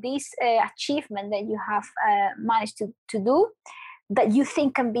behind this achievement that you have managed to do that you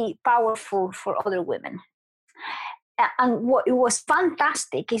think can be powerful for other women? And what it was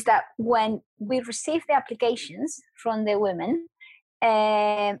fantastic is that when we received the applications from the women,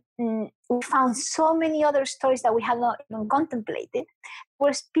 we found so many other stories that we had not even contemplated.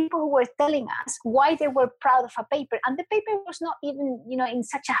 Was people who were telling us why they were proud of a paper, and the paper was not even in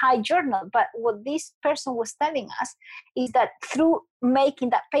such a high journal. But what this person was telling us is that through making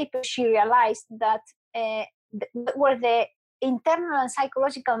that paper, she realized that were the internal and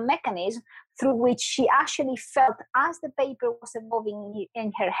psychological mechanism through which she actually felt, as the paper was evolving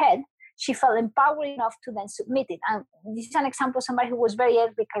in her head, she felt empowered enough to then submit it. And this is an example of somebody who was very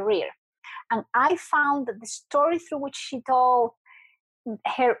early career. And I found that the story through which she told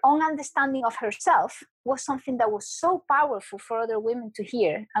her own understanding of herself was something that was so powerful for other women to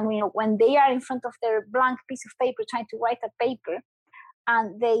hear. And when they are in front of their blank piece of paper trying to write a paper,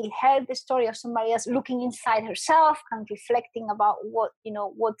 and they heard the story of somebody else looking inside herself and reflecting about what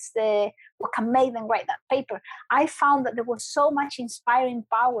can make them write that paper, I found that there was so much inspiring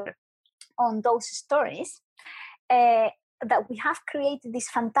power on those stories, that we have created this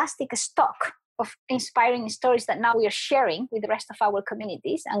fantastic stock of inspiring stories that now we are sharing with the rest of our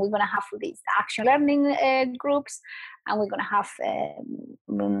communities. And we're going to have these action learning groups, and we're going to have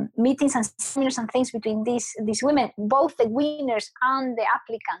meetings and seminars and things between these women, both the winners and the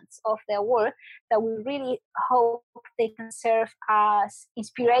applicants of the award, that we really hope they can serve as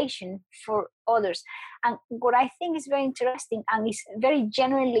inspiration for others. And what I think is very interesting and is very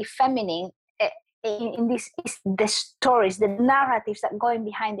genuinely feminine in this is the stories, the narratives that go in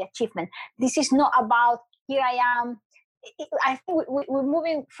behind the achievement. This is not about, here I am. I think we're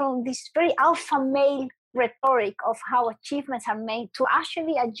moving from this very alpha male rhetoric of how achievements are made to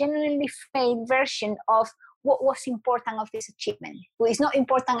actually a genuinely female version of what was important of this achievement. It's not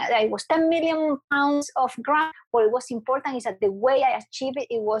important that it was 10 million pounds of grant. What was important is that the way I achieved it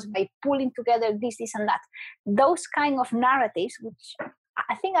was by pulling together this and that. Those kind of narratives, which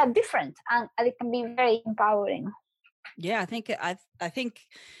I think are different, and it can be very empowering. Yeah, I think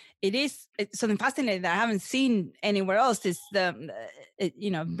it's something fascinating that I haven't seen anywhere else. Is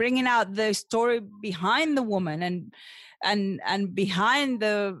bringing out the story behind the woman and behind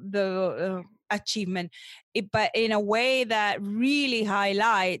the achievement, but in a way that really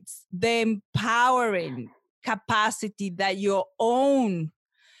highlights the empowering capacity that your own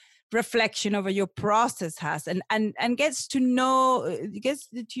reflection over your process has, and gets to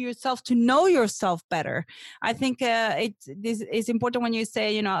yourself, to know yourself better. I think this is important when you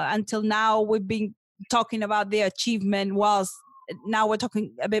say, until now we've been talking about the achievement, whilst now we're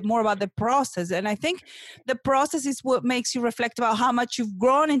talking a bit more about the process. And I think the process is what makes you reflect about how much you've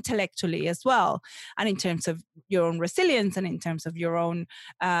grown intellectually as well, and in terms of your own resilience, and in terms of your own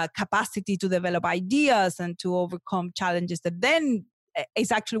capacity to develop ideas and to overcome challenges, that then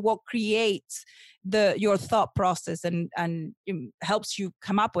is actually what creates your thought process and helps you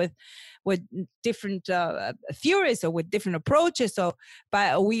come up with different theories or with different approaches.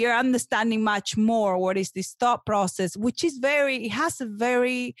 But we are understanding much more what is this thought process, which is it has a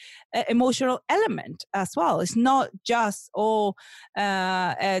very emotional element as well. It's not just all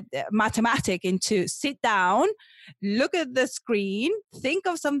mathematic into sit down, look at the screen, think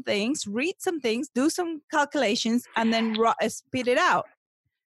of some things, read some things, do some calculations, and then spit it out.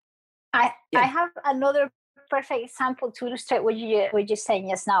 I have another perfect example to illustrate what you're just saying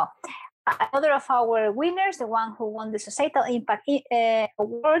just now. Another of our winners, the one who won the Societal Impact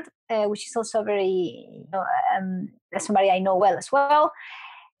Award, which is also very, somebody I know well as well.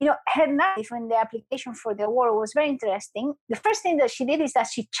 Her narrative in the application for the award was very interesting. The first thing that she did is that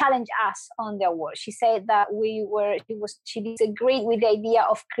she challenged us on the award. She said that she disagreed with the idea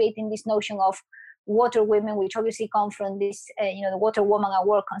of creating this notion of WaterWoman, which obviously come from this, the WaterWoman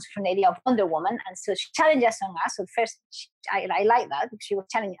award comes from the idea of Wonder Woman. And so she challenged us on us. So first, I like that, because she was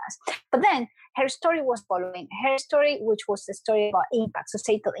challenging us. But then her story was following. Her story, which was the story about impact,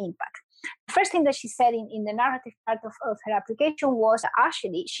 societal impact. The first thing that she said in the narrative part of her application was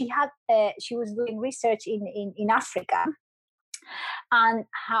actually she was doing research in Africa, and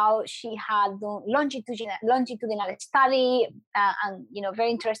how she had done longitudinal study, and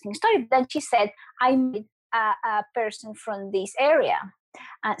very interesting story. Then she said, I met a person from this area.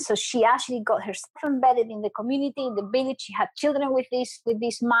 And so she actually got herself embedded in the community, in the village. She had children with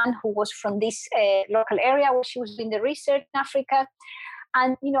this man who was from this local area where she was doing the research in Africa.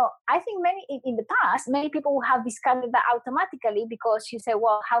 And, I think in the past, many people would have discarded that automatically, because you say,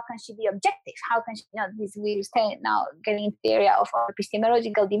 well, how can she be objective? How can she, we're now getting into the area of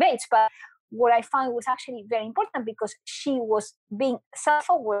epistemological debates. But what I found was actually very important, because she was being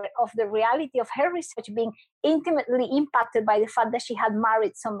self-aware of the reality of her research being intimately impacted by the fact that she had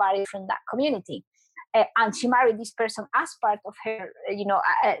married somebody from that community. And she married this person as part of her,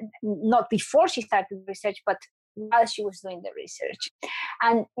 not before she started research, but while she was doing the research.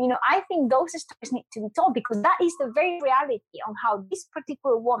 And, I think those stories need to be told, because that is the very reality on how this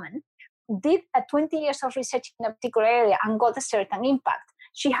particular woman did 20 years of research in a particular area and got a certain impact.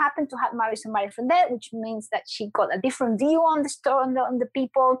 She happened to have married somebody from there, which means that she got a different view on the story, on the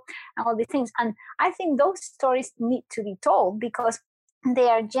people and all the things. And I think those stories need to be told, because they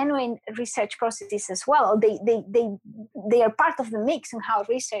are genuine research processes as well. They are part of the mix in how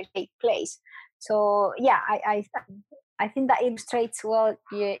research takes place. So yeah, I think that illustrates well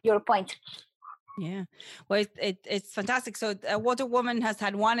your point. Yeah, well, it's fantastic. So, WaterWoman has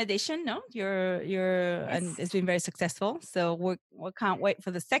had one edition, no? And it's been very successful. So we can't wait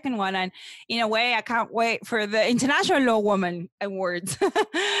for the second one. And in a way, I can't wait for the International Law Woman Awards with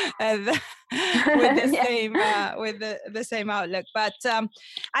the Yeah. same the same outlook. But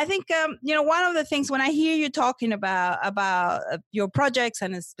I think one of the things when I hear you talking about your projects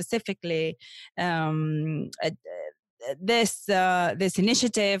and specifically. This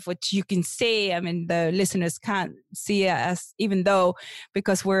initiative, which you can see, I mean, the listeners can't see us, even though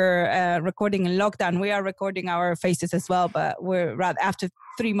because we're recording in lockdown, we are recording our faces as well, but we're rather after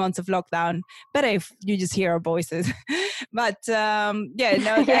 3 months of lockdown. Better if you just hear our voices. But Yes,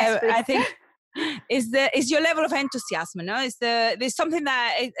 please. I think is your level of enthusiasm. No, there's something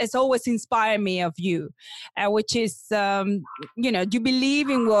that has always inspired me of you, which is you believe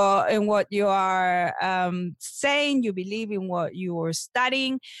in what you are saying, you believe in what you are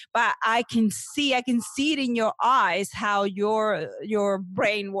studying, but I can see it in your eyes how your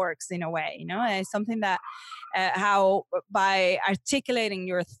brain works in a way. And it's something that how by articulating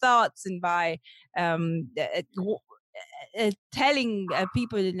your thoughts and by telling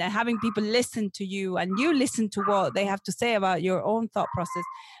people and having people listen to you and you listen to what they have to say about your own thought process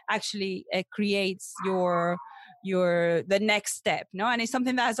actually creates the next step. And it's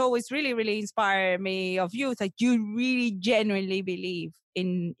something that has always really, really inspired me of you. It's like you really genuinely believe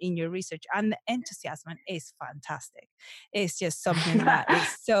in your research, and the enthusiasm is fantastic. It's just something that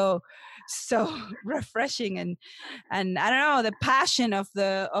is so refreshing, and I don't know, the passion of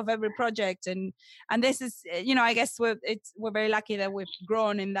every project, and this is I guess we're very lucky that we've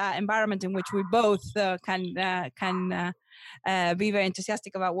grown in that environment in which we both can be very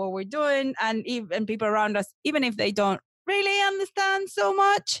enthusiastic about what we're doing, and even people around us, even if they don't really understand so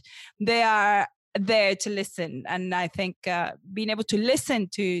much, they are there to listen. And I think being able to listen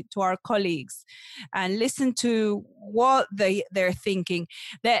to our colleagues and listen to what they're thinking,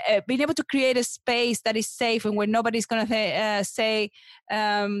 that being able to create a space that is safe and where nobody's going to say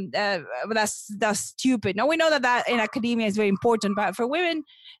that's stupid. Now we know that in academia is very important, but for women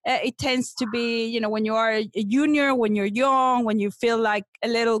it tends to be when you are a junior, when you're young, when you feel like a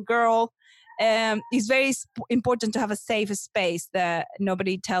little girl, it's very important to have a safe space that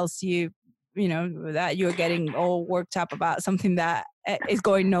nobody tells you that you're getting all worked up about something that is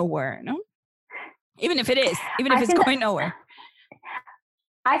going nowhere, no? Even if it's going nowhere.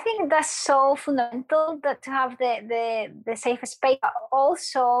 I think that's so fundamental, that to have the safe space,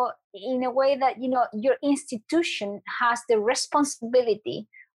 also in a way that your institution has the responsibility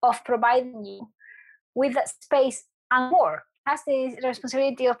of providing you with that space and more. Has the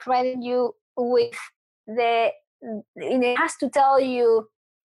responsibility of providing you with it has to tell you.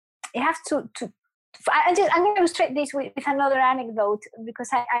 It has to. I'm going to illustrate this with another anecdote because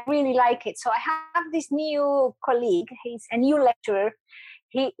I really like it. So I have this new colleague. He's a new lecturer.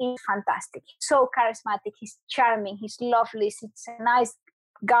 He is fantastic. He's so charismatic. He's charming. He's lovely. He's a nice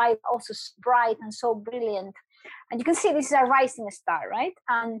guy, also bright and so brilliant. And you can see this is a rising star, right?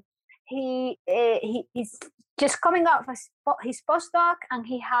 And he's just coming out of his postdoc, and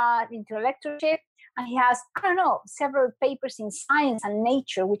he had into a lectureship. And he has, I don't know, several papers in Science and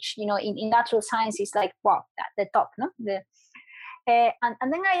Nature, which, in natural science is like, wow, the top, no? And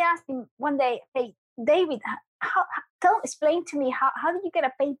then I asked him one day, hey, David, explain to me, how did you get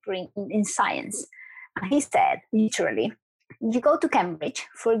a paper in science? And he said, literally, you go to Cambridge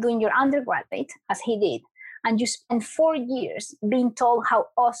for doing your undergraduate, as he did, and you spend 4 years being told how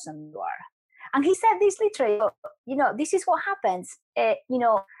awesome you are. And he said this literally, this is what happens,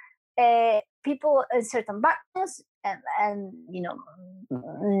 people in certain backgrounds and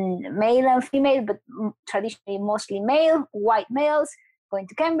male and female, but traditionally mostly male, white males, going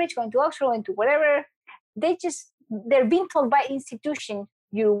to Cambridge, going to Oxford, going to wherever, they're being told by institution,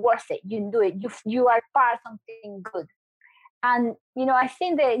 you're worth it, you can do it, you are part of something good. And I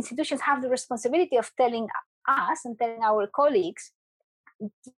think the institutions have the responsibility of telling us and telling our colleagues,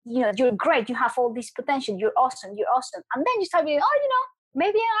 you're great, you have all this potential, you're awesome. And then you start being,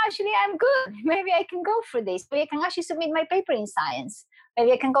 maybe I'm good. Maybe I can go for this. Maybe I can actually submit my paper in science.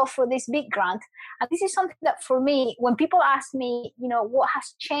 Maybe I can go for this big grant. And this is something that for me, when people ask me, what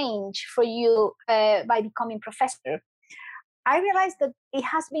has changed for you by becoming professor, I realized that it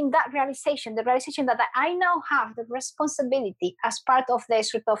has been that realization, the realization that I now have the responsibility as part of the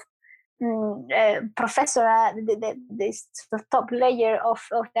sort of professor, this sort of top layer of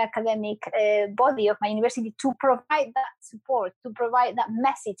the academic body of my university, to provide that support, to provide that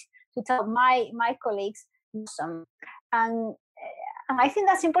message, to tell my colleagues, and I think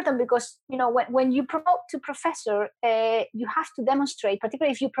that's important because, when you promote to professor, you have to demonstrate,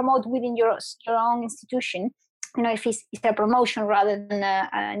 particularly if you promote within your own institution, if it's a promotion rather than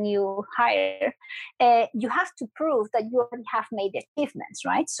a new hire, you have to prove that you already have made achievements,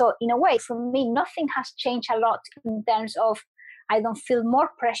 right? So in a way, for me, nothing has changed a lot in terms of, I don't feel more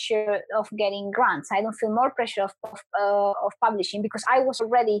pressure of getting grants. I don't feel more pressure of publishing because I was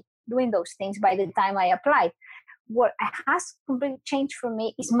already doing those things by the time I applied. What has completely changed for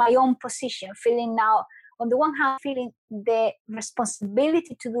me is my own position, feeling now, on the one hand, feeling the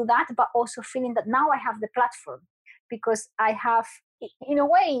responsibility to do that, but also feeling that now I have the platform because I have, in a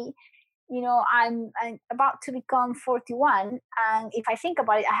way, I'm about to become 41, and if I think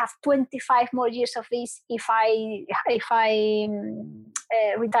about it, I have 25 more years of this if I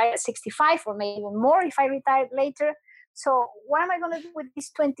retire at 65, or maybe even more if I retire later. So what am I going to do with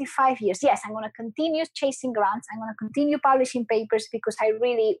these 25 years? Yes, I'm going to continue chasing grants. I'm going to continue publishing papers because I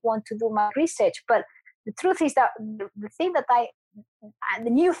really want to do my research. But the truth is that the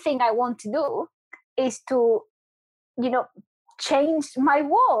new thing I want to do is to, change my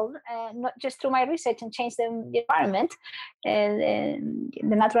world, not just through my research and change the environment, the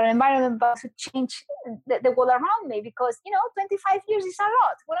natural environment, but to change the world around me because, 25 years is a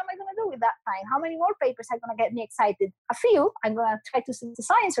lot. What am I going to do with that time? How many more papers are going to get me excited? A few. I'm going to try to study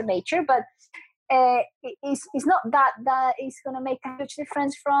science or nature, but it's not that is going to make a huge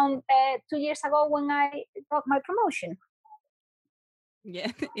difference from 2 years ago when I got my promotion.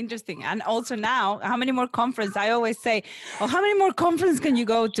 Yeah, interesting. And also now, how many more conferences? I always say, how many more conferences can you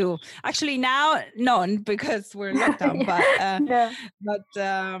go to? Actually, now none because we're locked down. But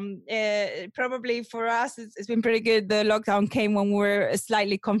probably for us, it's been pretty good. The lockdown came when we're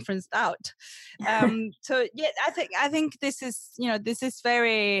slightly conferenced out. So yeah, I think this is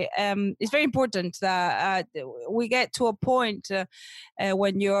very it's very important that we get to a point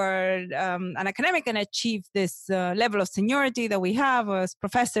when you're an academic and achieve this level of seniority that we have as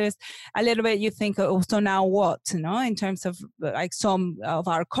professors. A little bit you think, so now what, in terms of like some of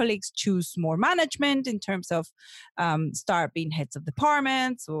our colleagues choose more management in terms of start being heads of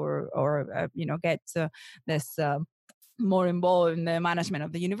departments or get this more involved in the management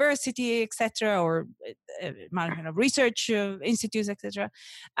of the university, etc., or management of research institutes, etc.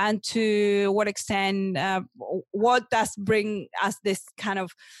 And to what extent, what does bring us this kind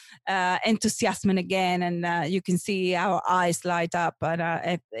of enthusiasm again? And you can see our eyes light up.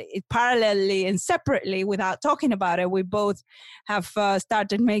 And it parallelly and separately, without talking about it, we both have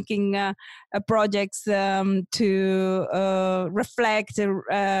started making projects to reflect,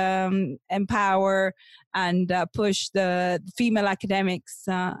 empower, and push the female academics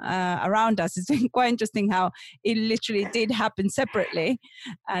around us. It's been quite interesting how it literally did happen separately.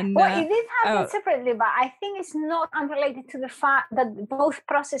 And it did happen separately, but I think it's not unrelated to the fact that both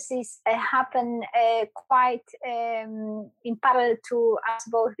processes happen quite in parallel to us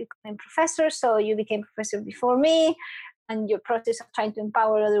both becoming professors. So you became professor before me, and your process of trying to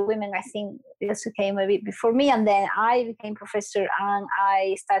empower other women, I think, also came a bit before me. And then I became professor and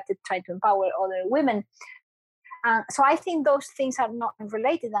I started trying to empower other women. So I think those things are not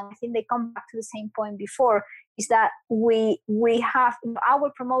related. And I think they come back to the same point before, is that we have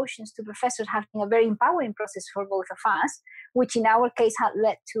our promotions to professors have been a very empowering process for both of us, which in our case had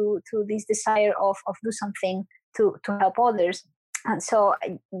led to this desire of do something to help others. And so,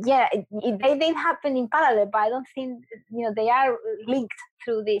 yeah, they did happen in parallel, but I don't think they are linked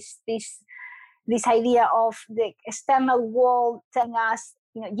through this idea of the external world telling us,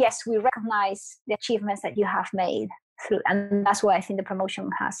 yes, we recognize the achievements that you have made through, and that's what I think the promotion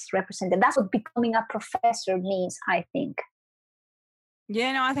has represented. That's what becoming a professor means, I think.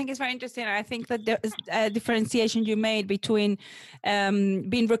 Yeah, no, I think it's very interesting. I think that there is a differentiation you made between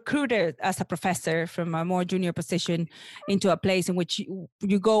being recruited as a professor from a more junior position into a place in which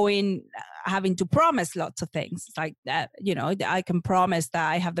you go in having to promise lots of things. It's like that, I can promise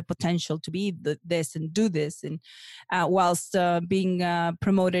that I have the potential to be this and do this. And whilst being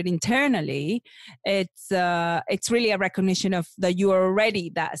promoted internally, it's really a recognition of that you are already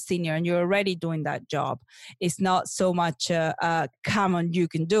that senior and you're already doing that job. It's not so much come on, you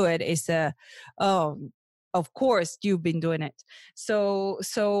can do it. It's of course you've been doing it. So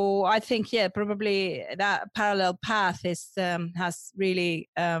I think, yeah, probably that parallel path has really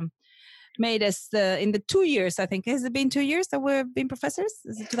made us in the 2 years, I think. Has it been 2 years that we've been professors?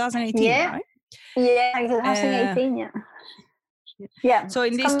 Is it 2018, right? Yeah, 2018, yeah. So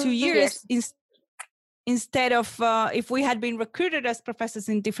in these 2 years, instead of if we had been recruited as professors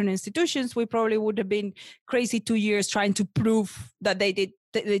in different institutions, we probably would have been crazy 2 years trying to prove that they did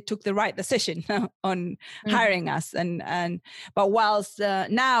they took the right decision on hiring us. But whilst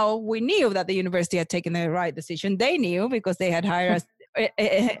now we knew that the university had taken the right decision, they knew because they had hired us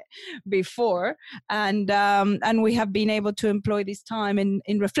before, and we have been able to employ this time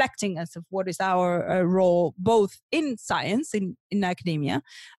in reflecting us of what is our role, both in science, in academia,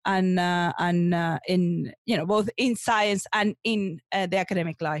 and in both in science and in the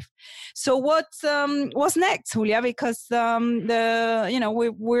academic life. So what's next, Julia? Because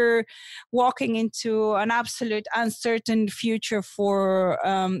we're walking into an absolute uncertain future for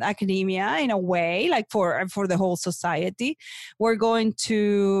academia in a way, like for the whole society. We're going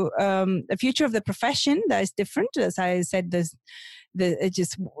to a future of the profession that is different. As I said,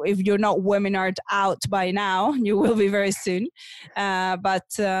 if you're not webinared out by now, you will be very soon. So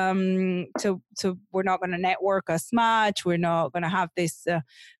we're not going to network as much. We're not going to have these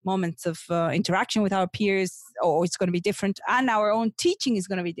moments of interaction with our peers, or it's going to be different. And our own teaching is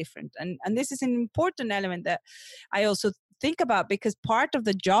going to be different. And this is an important element that I also think about, because part of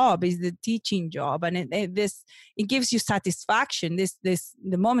the job is the teaching job, and it gives you satisfaction.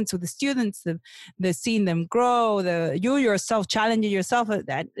 The moments with the students, the seeing them grow, you yourself challenging yourself,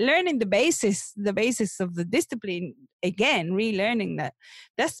 that learning the basis of the discipline again, relearning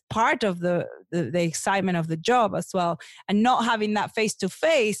that's part of the excitement of the job as well. And not having that face to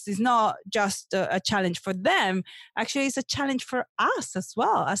face is not just a challenge for them. Actually, it's a challenge for us as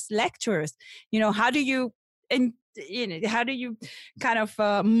well as lecturers. How do you kind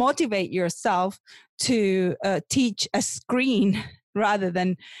of motivate yourself to teach a screen rather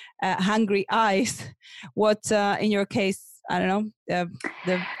than hungry eyes? What in your case, I don't know,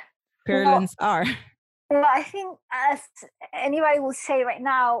 the parallels are? Well, I think, as anybody would say right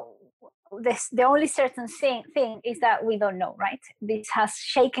now, the only certain thing is that we don't know, right? This has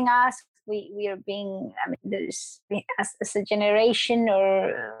shaken us. We are being, there's as a generation,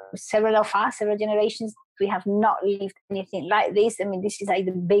 or several generations, we have not lived anything like this. This is like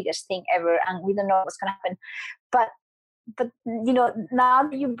the biggest thing ever, and we don't know what's going to happen. But now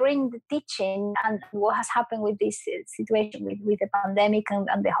that you bring the teaching and what has happened with this situation with the pandemic and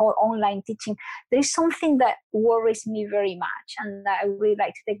the whole online teaching, there is something that worries me very much, and that I would really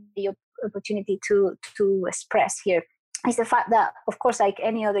like to take the opportunity to express here. Is the fact that, of course, like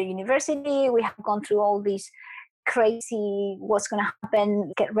any other university, we have gone through all these crazy what's going to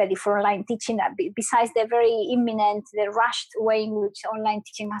happen, get ready for online teaching. Besides the very imminent, the rushed way in which online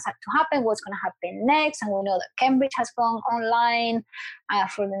teaching has had to happen, what's going to happen next? And we know that Cambridge has gone online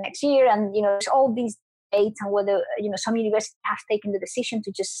for the next year, and there's all these debates on whether some universities have taken the decision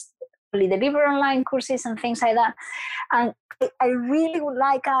to just only deliver online courses and things like that. And I really would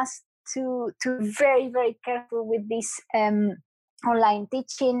like us to very, very careful with this online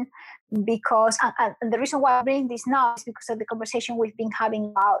teaching, because and the reason why I bring this now is because of the conversation we've been having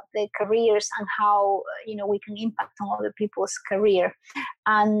about the careers and how we can impact on other people's career.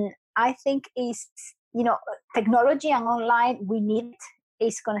 And I think technology and online, we need it.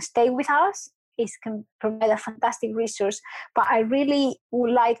 It's going to stay with us. It can provide a fantastic resource, but I really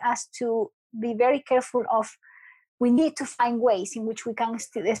would like us to be very careful of. We need to find ways in which we can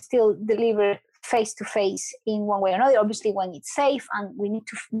still deliver face-to-face in one way or another, obviously when it's safe, and we need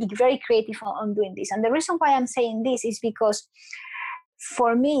to be very creative on doing this. And the reason why I'm saying this is because,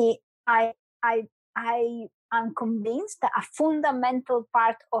 for me, I am convinced that a fundamental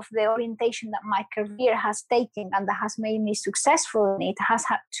part of the orientation that my career has taken and that has made me successful in it has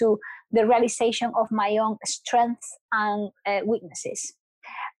had to the realization of my own strengths and weaknesses.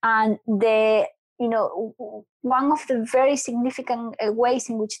 And one of the very significant ways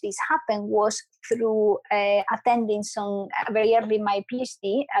in which this happened was through attending very early my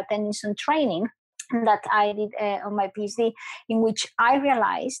PhD, attending some training that I did on my PhD, in which I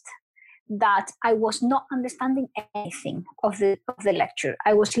realized that I was not understanding anything of the lecture.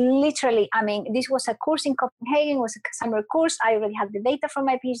 I was literally, this was a course in Copenhagen, it was a summer course. I already had the data from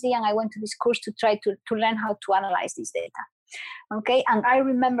my PhD, and I went to this course to try to learn how to analyze this data. Okay, and I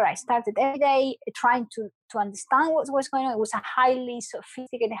remember I started every day trying to understand what was going on. It was a highly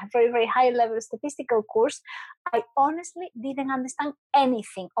sophisticated, very, very high level statistical course. I honestly didn't understand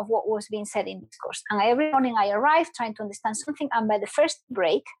anything of what was being said in this course. And every morning I arrived trying to understand something, and by the first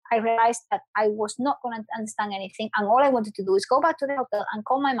break, I realized that I was not going to understand anything. And all I wanted to do is go back to the hotel and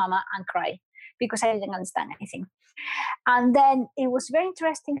call my mama and cry, because I didn't understand anything. And then it was very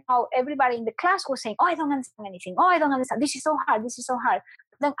interesting how everybody in the class was saying, "Oh, I don't understand anything. Oh, I don't understand. This is so hard. This is so hard."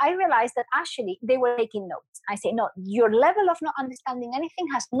 Then I realized that actually they were taking notes. I say, "No, your level of not understanding anything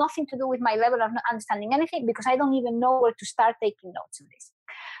has nothing to do with my level of not understanding anything, because I don't even know where to start taking notes on this."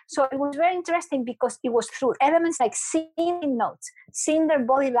 So it was very interesting because it was through elements like seeing notes, seeing their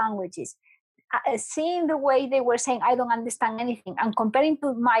body languages, seeing the way they were saying, I don't understand anything, and comparing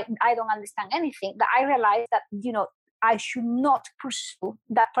to my, I don't understand anything, that I realized that, I should not pursue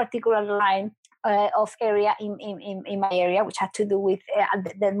that particular line of area in my area, which had to do with,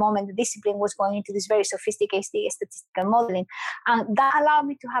 at the moment, the discipline was going into this very sophisticated statistical modeling. And that allowed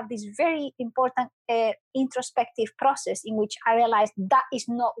me to have this very important introspective process in which I realized that is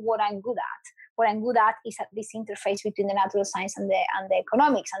not what I'm good at. What I'm good at is at this interface between the natural science and the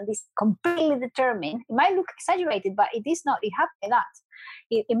economics, and this completely determined. It might look exaggerated, but it is not. It happened that.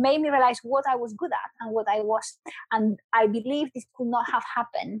 It made me realize what I was good at and what I was. And I believe this could not have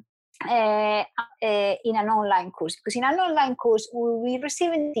happened in an online course, because in an online course we'll be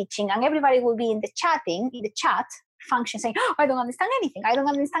receiving teaching and everybody will be in the chat function saying, oh, I don't understand anything,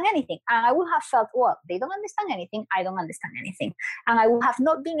 and I would have felt, well, they don't understand anything, I don't understand anything, and I would have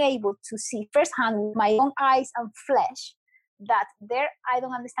not been able to see firsthand with my own eyes and flesh that their I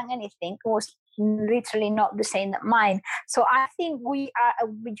don't understand anything was literally not the same as mine. So I think we are,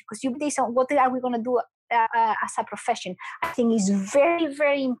 because you say, what are we going to do as a profession? I think it's very,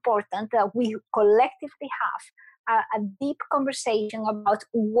 very important that we collectively have a deep conversation about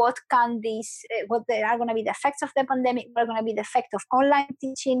what are going to be the effects of the pandemic, what are going to be the effect of online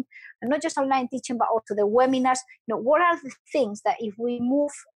teaching, and not just online teaching, but also the webinars. What are the things that if we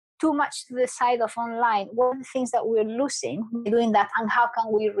move too much to the side of online, what are the things that we're losing by doing that, and how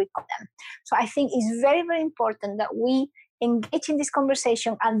can we record them? So I think it's very, very important that we engage in this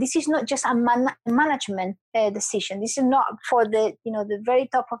conversation, and this is not just a management decision. This is not for the very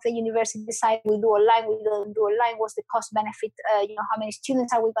top of the university decide we do online, we don't do online, what's the cost benefit, how many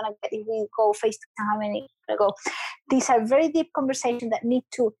students are we going to get if we go face to face, how many go. These are very deep conversations that need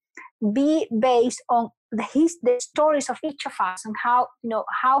to be based on the stories of each of us, and how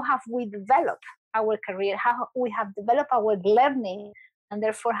have we developed our career, how we have developed our learning, and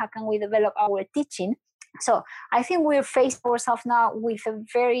therefore how can we develop our teaching. So I think we're faced ourselves now with a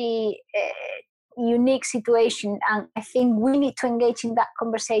very unique situation, and I think we need to engage in that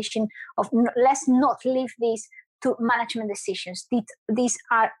conversation of let's not leave this to management decisions. These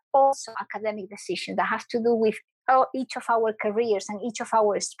are also academic decisions that have to do with each of our careers and each of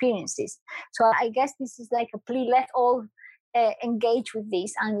our experiences. So I guess this is like a plea, let's all engage with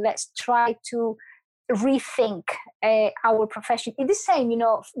this, and let's try to rethink our profession. It is saying,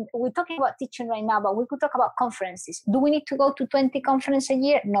 we're talking about teaching right now, but we could talk about conferences. Do we need to go to 20 conferences a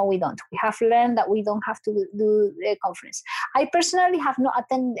year? No, we don't. We have learned that we don't have to do a conference. I personally have not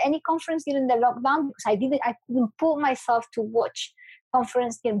attended any conference during the lockdown because I couldn't put myself to watch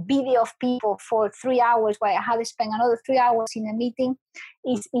conference video of people for 3 hours while I had to spend another 3 hours in a meeting.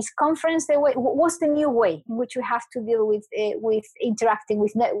 Is conference the way? What's the new way in which we have to deal with interacting,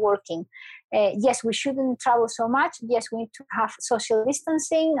 with networking? Yes, we shouldn't travel so much. Yes, we need to have social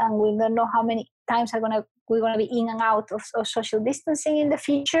distancing, and we don't know how many times we're gonna be in and out of social distancing in the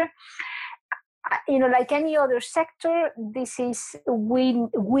future. Like any other sector, this is we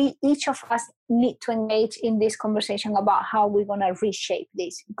each of us need to engage in this conversation about how we're going to reshape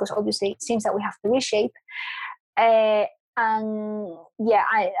this, because obviously it seems that we have to reshape. And yeah,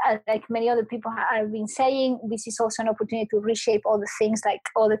 I like many other people have been saying, this is also an opportunity to reshape all the things, like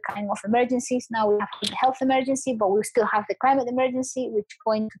all the kind of emergencies. Now we have the health emergency, but we still have the climate emergency, which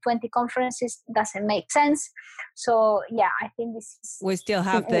going to 20 conferences doesn't make sense. So yeah, I think this is... We still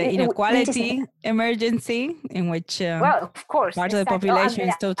have the inequality emergency, in which well, of course, part of the population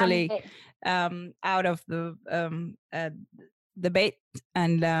is totally out of the debate,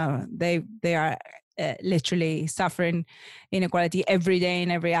 and they are literally suffering inequality every day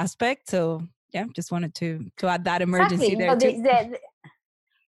in every aspect. So yeah, just wanted to add that emergency there too.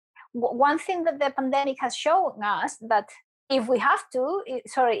 One thing that the pandemic has shown us, that if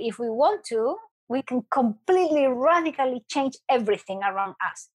we want to, we can completely radically change everything around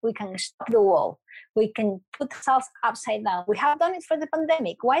us. We can stop the world. We can put ourselves upside down. We have done it for the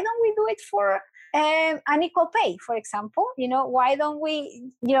pandemic. Why don't we do it for unequal pay, for example? Why don't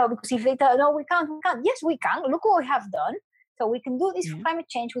we, because if they tell, no, we can't. Yes, we can. Look what we have done. So we can do this for climate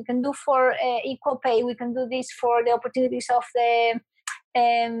change. We can do for equal pay. We can do this for the opportunities of the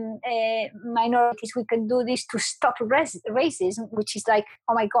minorities. We can do this to stop racism, which is like,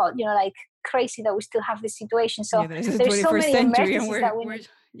 oh my God, like crazy that we still have this situation. So there's so many emergencies that we need.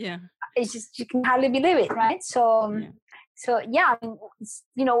 Yeah, it's just, you can hardly believe it, right? So So yeah,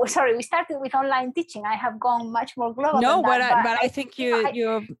 sorry, we started with online teaching. I have gone much more global than that. But I think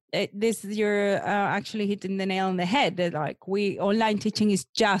you're actually hitting the nail on the head. That like online teaching is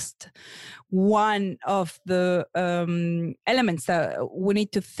just one of the elements that we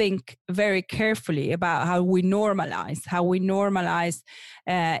need to think very carefully about how we normalize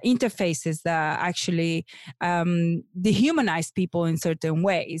interfaces that actually dehumanize people in certain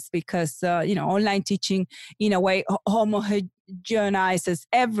ways, because online teaching in a way homogenizes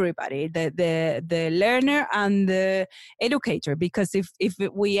everybody, the learner and the educator, because if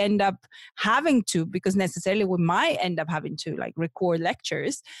we end up having to, because necessarily we might end up having to like record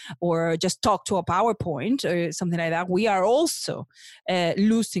lectures or just talk to a PowerPoint or something like that, we are also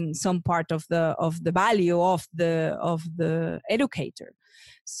losing some part of the value of the educator.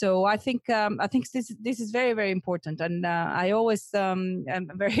 So I think this is very, very important, and I always am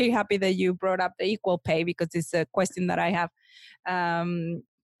very happy that you brought up the equal pay, because it's a question that I have, and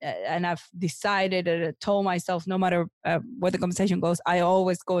I've decided and told myself, no matter where the conversation goes, I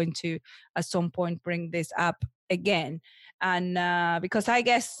always going to at some point bring this up again. And because I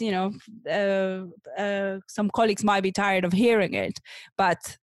guess some colleagues might be tired of hearing it,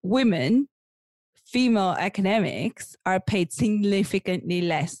 but female academics are paid significantly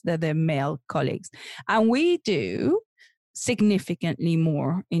less than their male colleagues. And we do significantly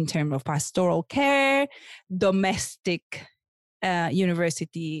more in terms of pastoral care, domestic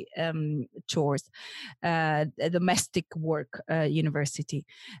university chores, domestic work university,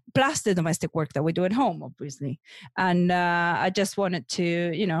 plus the domestic work that we do at home, obviously. And I just wanted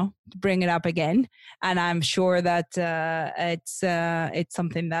to, bring it up again. And I'm sure that it's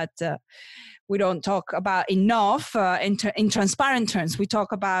something that we don't talk about enough in transparent terms. We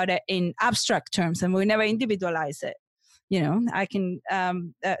talk about it in abstract terms, and we never individualize it. I can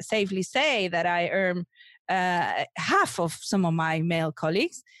safely say that I earn half of some of my male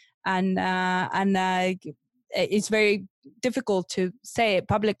colleagues, and it's very difficult to say it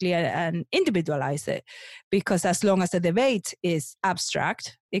publicly and individualize it, because as long as the debate is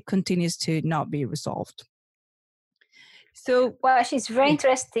abstract, it continues to not be resolved. So, well, it's very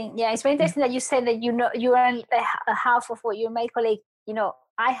interesting. Yeah, it's very interesting that you said that you earn a half of what your male colleague.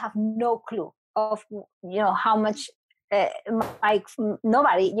 I have no clue of how much.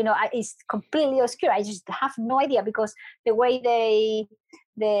 Nobody, is completely obscure. I just have no idea, because the way the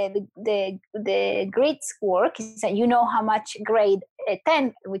grids work is that how much grade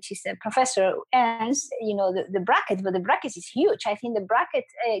 10, which is a professor, earns. The bracket, but the bracket is huge. I think the bracket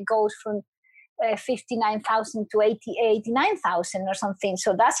goes from 59,000 to 89,000 or something.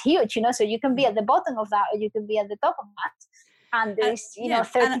 So that's huge, So you can be at the bottom of that, or you can be at the top of that, and there's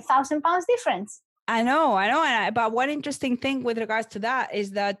 30,000 pounds difference. I know. But one interesting thing with regards to that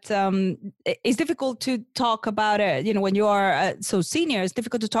is that it's difficult to talk about it. When you are so senior, it's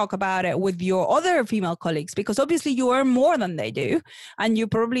difficult to talk about it with your other female colleagues, because obviously you earn more than they do, and you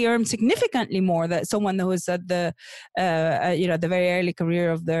probably earn significantly more than someone who is at the the very early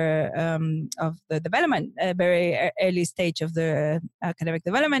career of the development, very early stage of the academic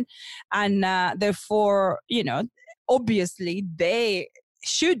development, and therefore obviously they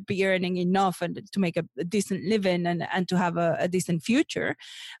should be earning enough and to make a decent living and to have a decent future.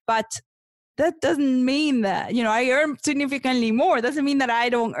 But that doesn't mean that, I earn significantly more. It doesn't mean that I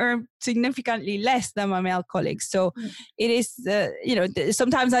don't earn significantly less than my male colleagues. So it is,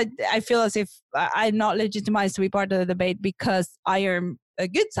 sometimes I feel as if I'm not legitimized to be part of the debate because I earn a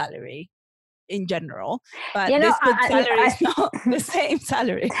good salary in general, but this good salary is not the same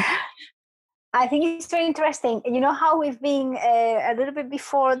salary. I think it's very interesting. You know how we've been a little bit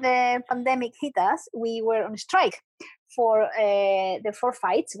before the pandemic hit us, we were on strike for the 4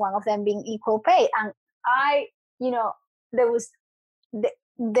 fights, one of them being equal pay. And there was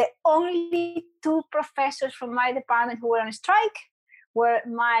the only 2 professors from my department who were on strike were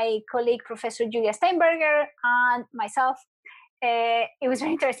my colleague, Professor Julia Steinberger, and myself. It was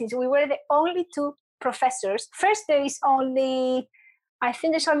very interesting. So we were the only 2 professors. First, there was only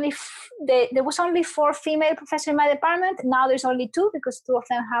 4 female professors in my department. Now there's only 2, because 2 of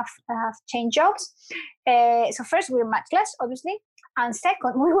them have changed jobs. So first, we were much less, obviously. And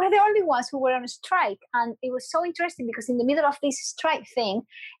second, we were the only ones who were on strike. And it was so interesting, because in the middle of this strike thing,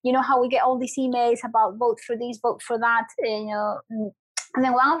 how we get all these emails about vote for this, vote for that, and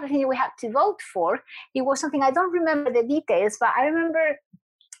then one of the things we had to vote for, it was something, I don't remember the details, but I remember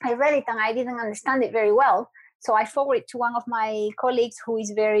I read it and I didn't understand it very well. So I forwarded to one of my colleagues who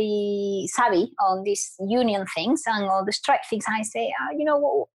is very savvy on these union things and all the strike things. And I say,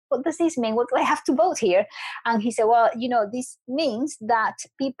 what does this mean? What do I have to vote here? And he said, well, this means that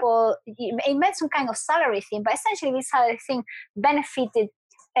people, it meant some kind of salary thing, but essentially this salary thing benefited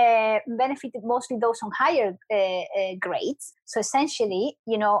mostly those on higher grades. So essentially,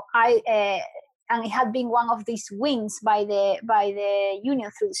 and it had been one of these wins by the union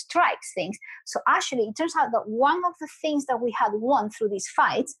through the strikes things. So actually, it turns out that one of the things that we had won through these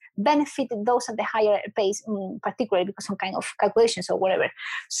fights benefited those at the higher pays, particularly because some kind of calculations or whatever.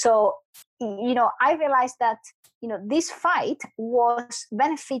 So, I realized that, this fight was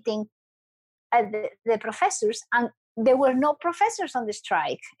benefiting the professors, and there were no professors on the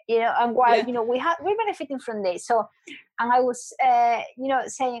strike, and while, we're benefiting from this. So, and I was,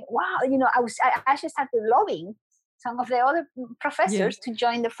 saying, wow, I actually started lobbying some of the other professors to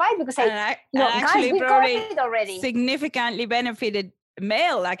join the fight, because guys, we got it already. Significantly benefited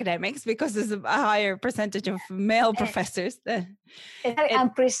male academics because there's a higher percentage of male professors.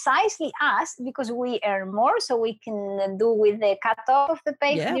 And precisely us, because we earn more, so we can do with the cutoff of the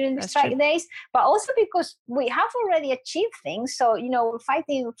pay during the strike days, but also because we have already achieved things. So, we're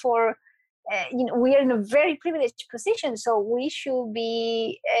fighting for, we are in a very privileged position, so we should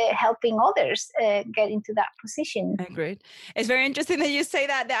be helping others get into that position. Great. It's very interesting that you say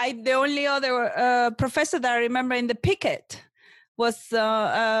that. The only other professor that I remember in the picket was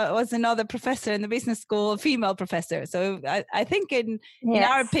another professor in the business school, a female professor. So I think in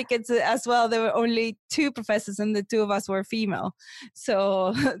our pickets as well, there were only 2 professors, and the 2 of us were female.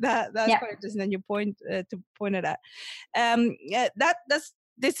 So that's quite interesting that you point it at.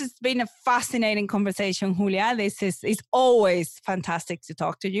 This has been a fascinating conversation, Julia. It's always fantastic to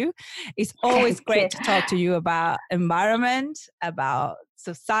talk to you. It's always great to talk to you about environment, about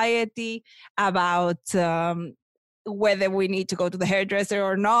society, about whether we need to go to the hairdresser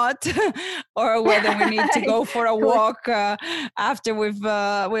or not, or whether we need to go for a walk after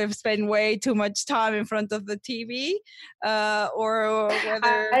we've spent way too much time in front of the TV, or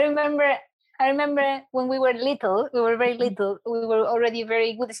whether... I remember when we were very little, we were already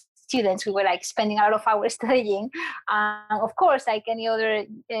very good students. We were like spending a lot of hours studying. Of course, like any other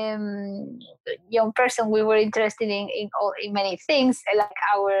young person, we were interested in many things, like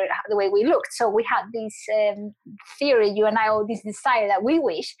the way we looked. So we had this theory, you and I, all this desire that we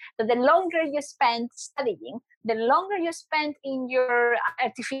wish that the longer you spend studying, the longer you spend in your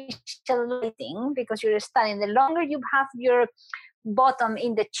artificial lighting, because you're studying, the longer you have your bottom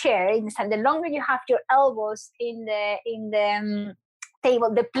in the chair, the longer you have your elbows in the table,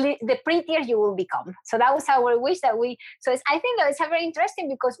 the prettier you will become. So that was our wish I think that it's very interesting,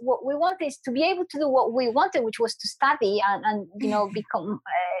 because what we want is to be able to do what we wanted, which was to study and become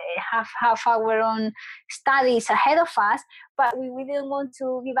have our own studies ahead of us, but we didn't want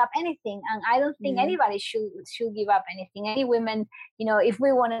to give up anything. And I don't think anybody should give up anything. Any women, if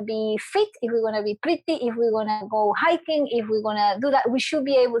we want to be fit, if we want to be pretty, if we want to go hiking, if we want to do that, we should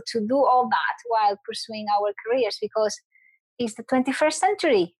be able to do all that while pursuing our careers, because it's the 21st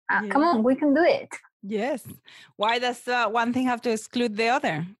century. Come on, we can do it. Yes. Why does one thing have to exclude the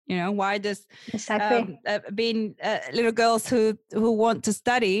other? Why does being little girls who want to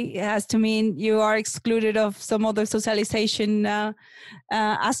study has to mean you are excluded of some other socialization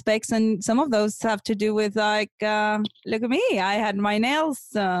aspects, and some of those have to do with look at me, I had my nails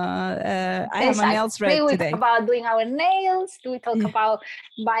I have my nails red today. We talk about doing our nails. We talk about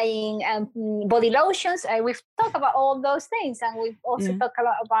buying body lotions. We've talked about all those things, and we've also talked a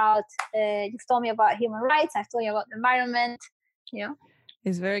lot about you've told me about human rights. I've told you about the environment.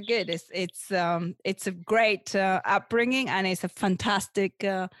 It's very good. It's a great upbringing, and it's a fantastic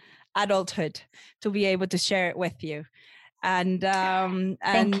adulthood to be able to share it with you. And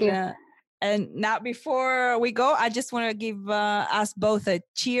thank you. And now, before we go, I just want to give us both a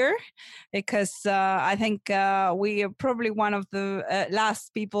cheer, because I think we are probably one of the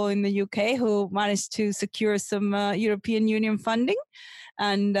last people in the UK who managed to secure some European Union funding.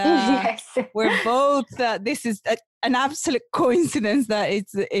 And we're both, this is an absolute coincidence that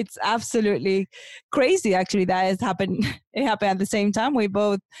it's absolutely crazy, actually, that it happened at the same time. We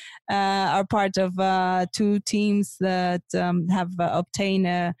both are part of 2 teams that have obtained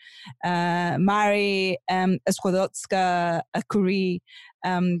a Mary Skłodowska Curie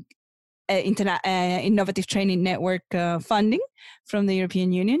Innovative Training Network funding from the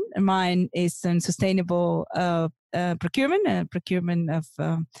European Union. Mine is in sustainable procurement of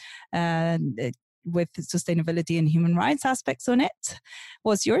with sustainability and human rights aspects on it.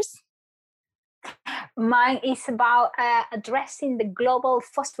 What's yours? Mine is about addressing the global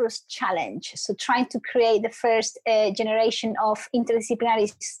phosphorus challenge. So trying to create the first generation of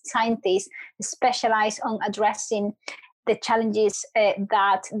interdisciplinary scientists specialized on addressing the challenges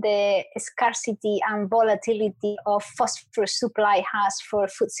that the scarcity and volatility of phosphorus supply has for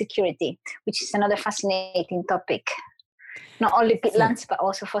food security, which is another fascinating topic. Not only peatlands, but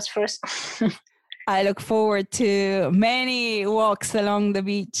also phosphorus. I look forward to many walks along the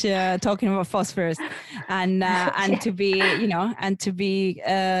beach talking about phosphorus, and to be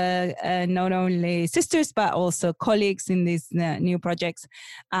not only sisters but also colleagues in these new projects.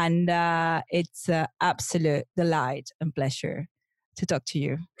 And it's an absolute delight and pleasure to talk to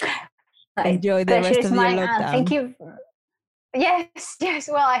you. Enjoy the rest of your lockdown. Thank you. Yes.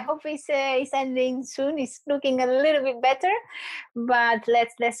 Well, I hope it's ending soon. It's looking a little bit better, but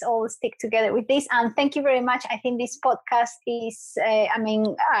let's all stick together with this. And thank you very much. I think this podcast is. I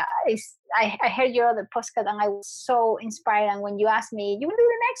heard your other podcast and I was so inspired. And when you asked me, you will do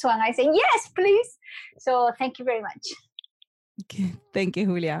the next one, I said yes, please. So thank you very much. Okay. Thank you,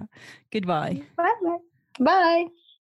 Julia. Goodbye. Bye. Bye.